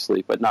go back to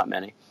sleep, but not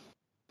many.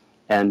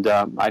 And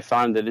I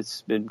found that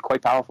it's been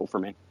quite powerful for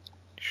me.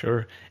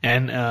 Sure.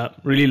 And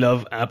really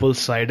love apple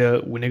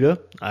cider vinegar.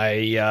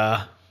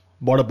 I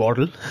bought a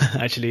bottle,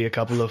 actually a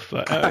couple of,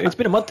 it's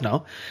been a month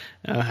now,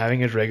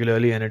 having it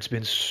regularly, and it's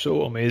been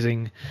so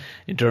amazing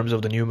in terms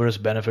of the numerous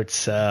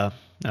benefits that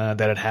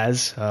it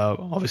has.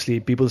 Obviously,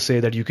 people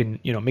say that you can,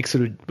 mix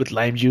it with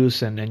lime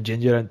juice and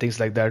ginger and things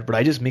like that, but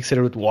I just mix it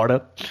with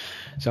water,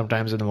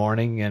 sometimes in the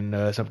morning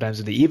and sometimes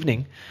in the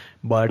evening.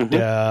 But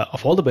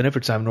of all the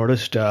benefits, I've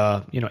noticed,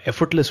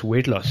 effortless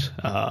weight loss.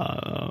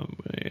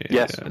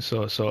 Yes.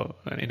 So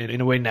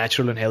in a way,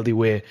 natural and healthy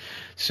way.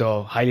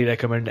 So highly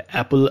recommend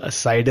apple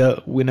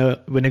cider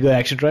vinegar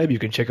action tribe. You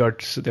can check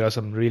out. There are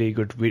some really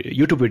good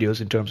YouTube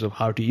videos in terms of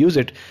how to use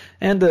it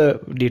and the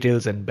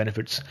details and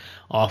benefits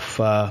of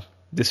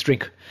this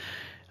drink.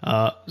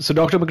 So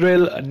Dr.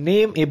 McGrail,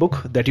 name a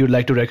book that you'd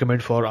like to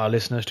recommend for our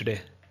listeners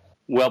today.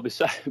 Well,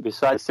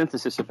 besides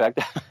Synthesis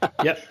Effect.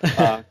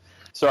 Yep.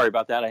 Sorry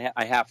about that.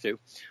 I have to.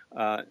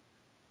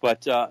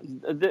 But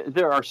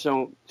there are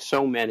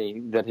so many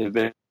that have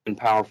been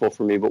powerful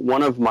for me. But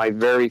one of my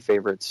very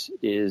favorites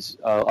is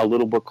a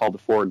little book called The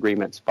Four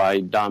Agreements by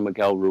Don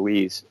Miguel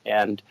Ruiz.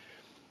 And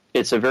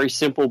it's a very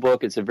simple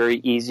book. It's a very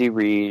easy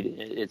read.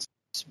 It's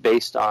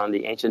based on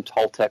the ancient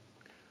Toltec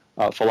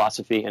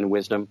philosophy and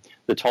wisdom.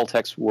 The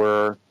Toltecs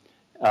were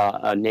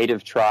a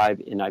native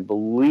tribe in, I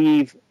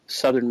believe,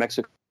 southern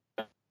Mexico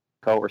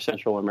or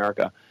Central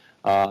America.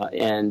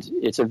 And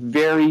it's a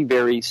very,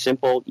 very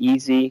simple,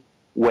 easy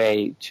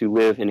way to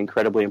live an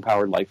incredibly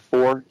empowered life.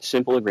 4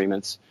 simple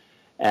agreements.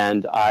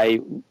 And I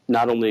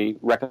not only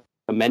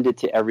recommend it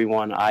to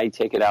everyone, I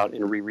take it out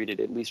and reread it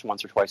at least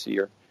once or twice a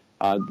year.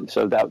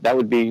 So that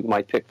would be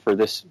my pick for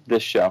this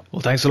show.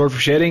 Well, thanks a lot for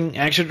sharing.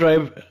 Action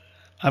Tribe,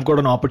 I've got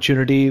an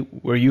opportunity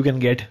where you can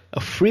get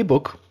a free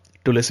book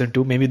to listen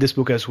to, maybe this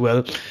book as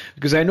well,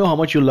 because I know how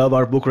much you love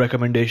our book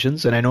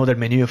recommendations, and I know that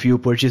many of you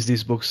purchase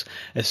these books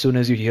as soon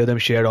as you hear them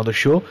shared on the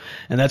show,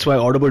 and that's why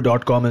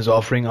Audible.com is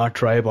offering our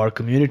tribe, our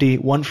community,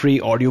 one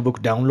free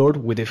audiobook download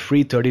with a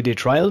free 30-day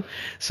trial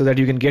so that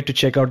you can get to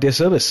check out their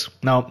service.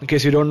 Now, in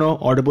case you don't know,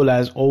 Audible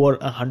has over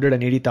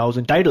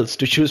 180,000 titles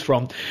to choose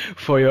from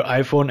for your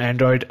iPhone,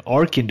 Android,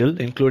 or Kindle,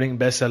 including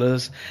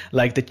bestsellers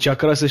like The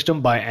Chakra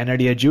System by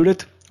Anadia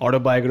Judith,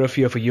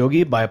 Autobiography of a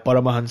Yogi by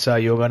Paramahansa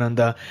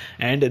Yogananda,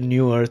 and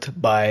New Earth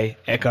by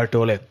Eckhart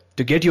Tolle.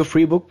 To get your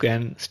free book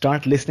and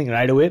start listening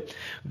right away,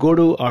 go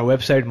to our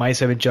website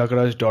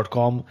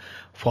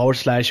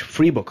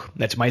my7chakras.com/free book.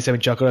 That's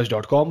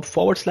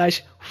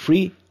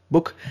my7chakras.com/free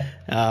book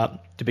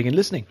to begin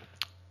listening.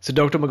 So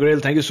Dr.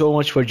 McGrail, thank you so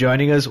much for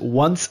joining us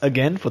once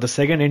again for the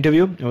second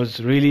interview. It was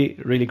really,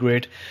 really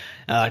great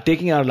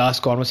taking our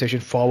last conversation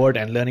forward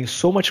and learning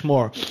so much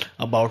more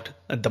about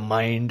the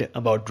mind,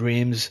 about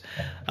dreams,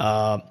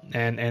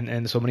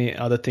 and so many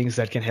other things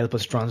that can help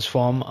us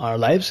transform our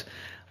lives.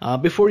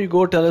 Before you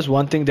go, tell us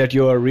one thing that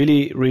you are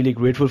really, really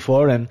grateful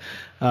for, and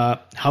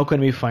how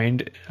can we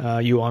find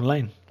you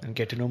online and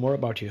get to know more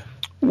about you?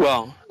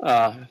 Well,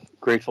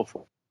 grateful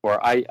for.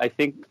 I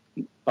think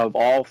of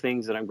all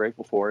things that I'm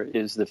grateful for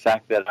is the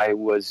fact that I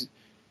was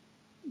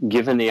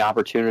given the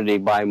opportunity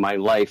by my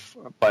life,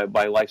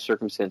 by life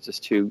circumstances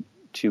to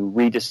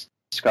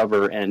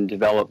rediscover and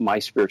develop my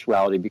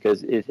spirituality,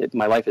 because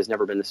my life has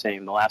never been the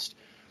same. The last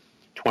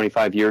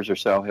 25 years or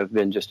so have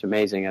been just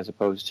amazing as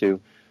opposed to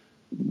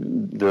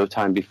the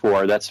time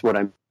before. That's what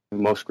I'm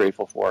most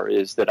grateful for,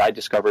 is that I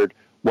discovered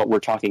what we're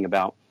talking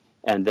about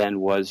and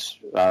then was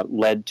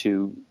led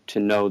to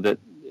know that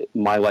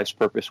my life's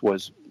purpose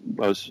was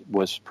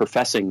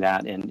professing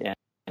that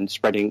and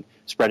spreading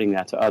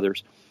that to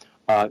others.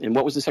 And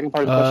what was the second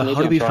part of the question?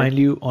 How do we find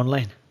you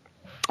online?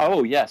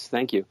 Oh, yes,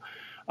 thank you.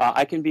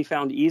 I can be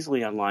found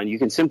easily online. You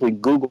can simply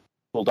Google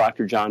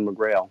Dr. John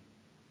McGrail.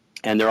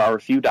 And there are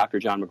a few Dr.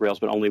 John McGrails,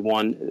 but only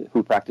one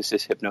who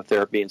practices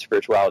hypnotherapy and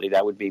spirituality.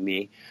 That would be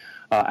me.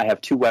 I have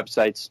 2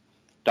 websites,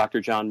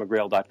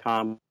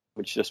 drjohnmcgrail.com,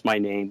 which is just my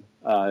name.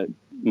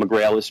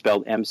 McGrail is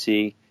spelled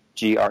McGrail,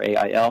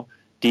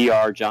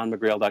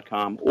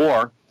 drjohnmcgrail.com,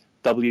 or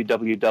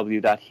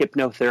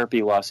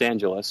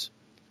www.hypnotherapylosangeles,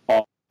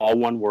 all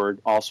one word,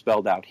 all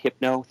spelled out,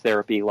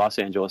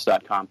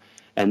 hypnotherapylosangeles.com.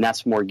 And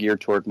that's more geared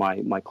toward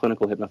my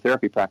clinical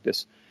hypnotherapy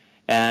practice.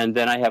 And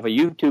then I have a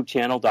YouTube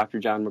channel, Dr.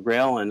 John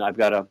McGrail, and I've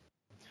got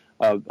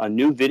a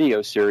new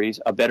video series,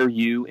 A Better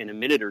You in a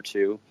Minute or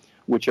Two,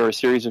 which are a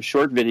series of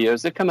short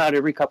videos that come out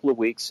every couple of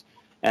weeks,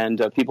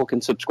 and people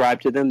can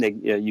subscribe to them.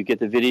 You get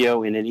the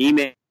video in an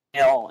email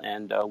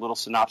and a little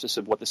synopsis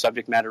of what the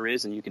subject matter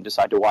is, and you can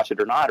decide to watch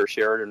it or not, or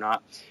share it or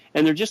not.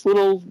 And they're just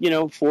little,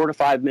 4 to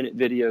 5 minute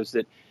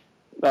videos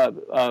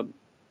that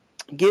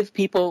give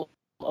people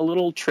a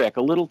little trick,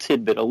 a little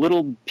tidbit, a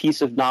little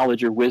piece of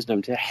knowledge or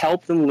wisdom to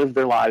help them live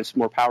their lives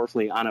more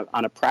powerfully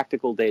on a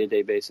practical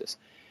day-to-day basis.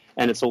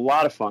 And it's a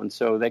lot of fun.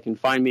 So they can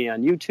find me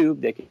on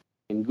YouTube, they can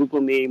Google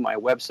me, my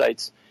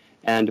websites,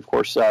 and of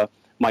course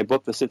my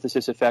book, The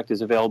Synthesis Effect, is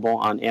available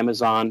on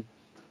Amazon,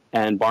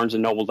 and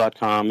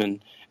BarnesandNoble.com.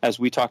 And as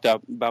we talked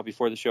about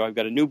before the show, I've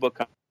got a new book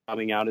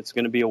coming out. It's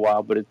going to be a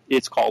while, but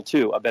it's called,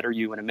 too, A Better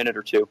You in a Minute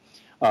or Two,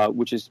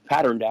 which is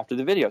patterned after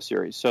the video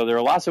series. So there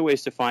are lots of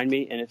ways to find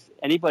me. And if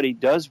anybody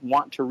does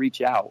want to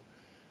reach out,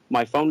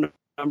 my phone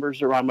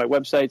numbers are on my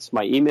websites.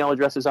 My email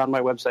address is on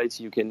my websites.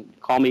 You can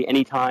call me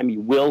anytime.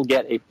 You will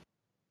get a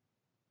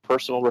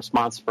personal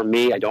response from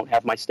me. I don't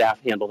have my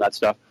staff handle that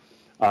stuff.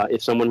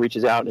 If someone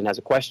reaches out and has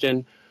a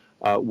question,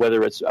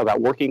 whether it's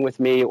about working with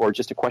me or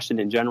just a question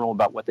in general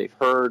about what they've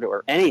heard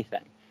or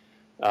anything,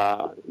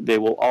 they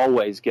will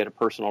always get a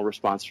personal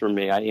response from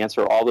me. I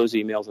answer all those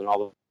emails and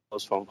all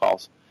those phone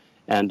calls,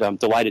 and I'm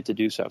delighted to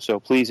do so. So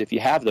please, if you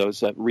have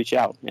those, reach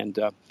out, and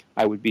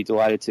I would be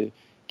delighted to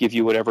give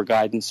you whatever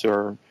guidance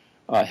or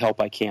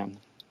help I can.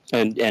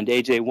 And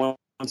AJ,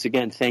 once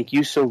again, thank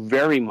you so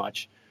very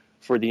much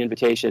for the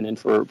invitation and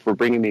for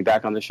bringing me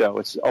back on the show.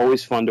 It's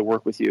always fun to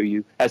work with you.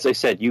 You, as I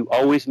said, you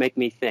always make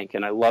me think,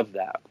 and I love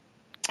that.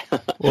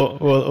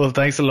 well,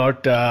 thanks a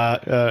lot,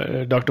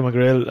 Dr.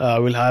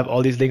 McGrail. We'll have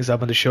all these links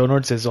up in the show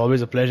notes. It's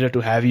always a pleasure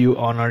to have you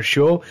on our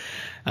show.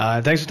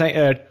 Thanks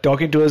for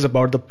talking to us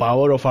about the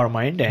power of our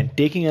mind and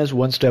taking us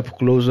one step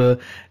closer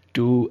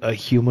to a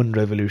human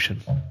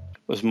revolution. It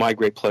was my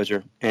great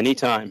pleasure.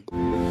 Anytime.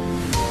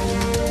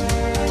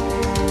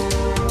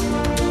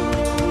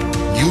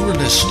 You were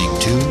listening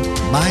to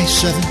My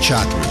Seven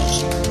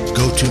Chakras.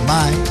 Go to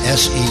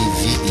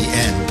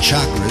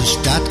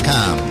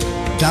mysevenchakras.com.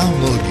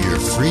 Download your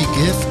free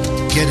gift,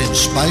 get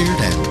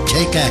inspired, and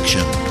take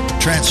action.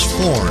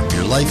 Transform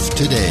your life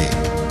today.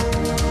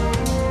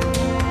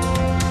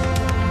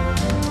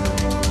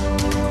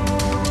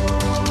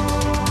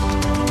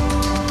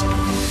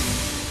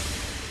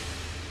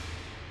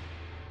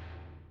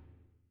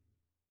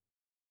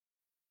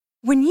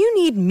 When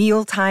you need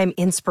mealtime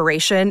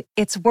inspiration,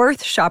 it's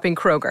worth shopping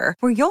Kroger,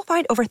 where you'll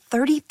find over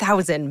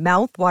 30,000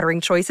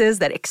 mouth-watering choices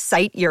that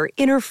excite your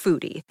inner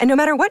foodie. And no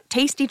matter what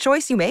tasty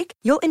choice you make,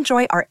 you'll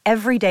enjoy our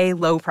everyday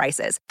low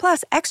prices,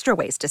 plus extra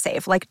ways to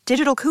save, like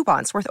digital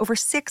coupons worth over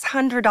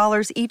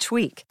 $600 each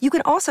week. You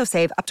can also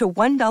save up to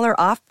 $1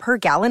 off per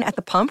gallon at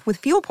the pump with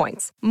fuel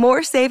points.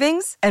 More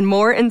savings and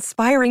more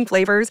inspiring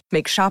flavors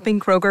make shopping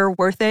Kroger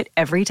worth it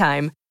every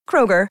time.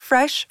 Kroger,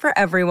 fresh for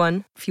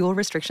everyone. Fuel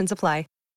restrictions apply.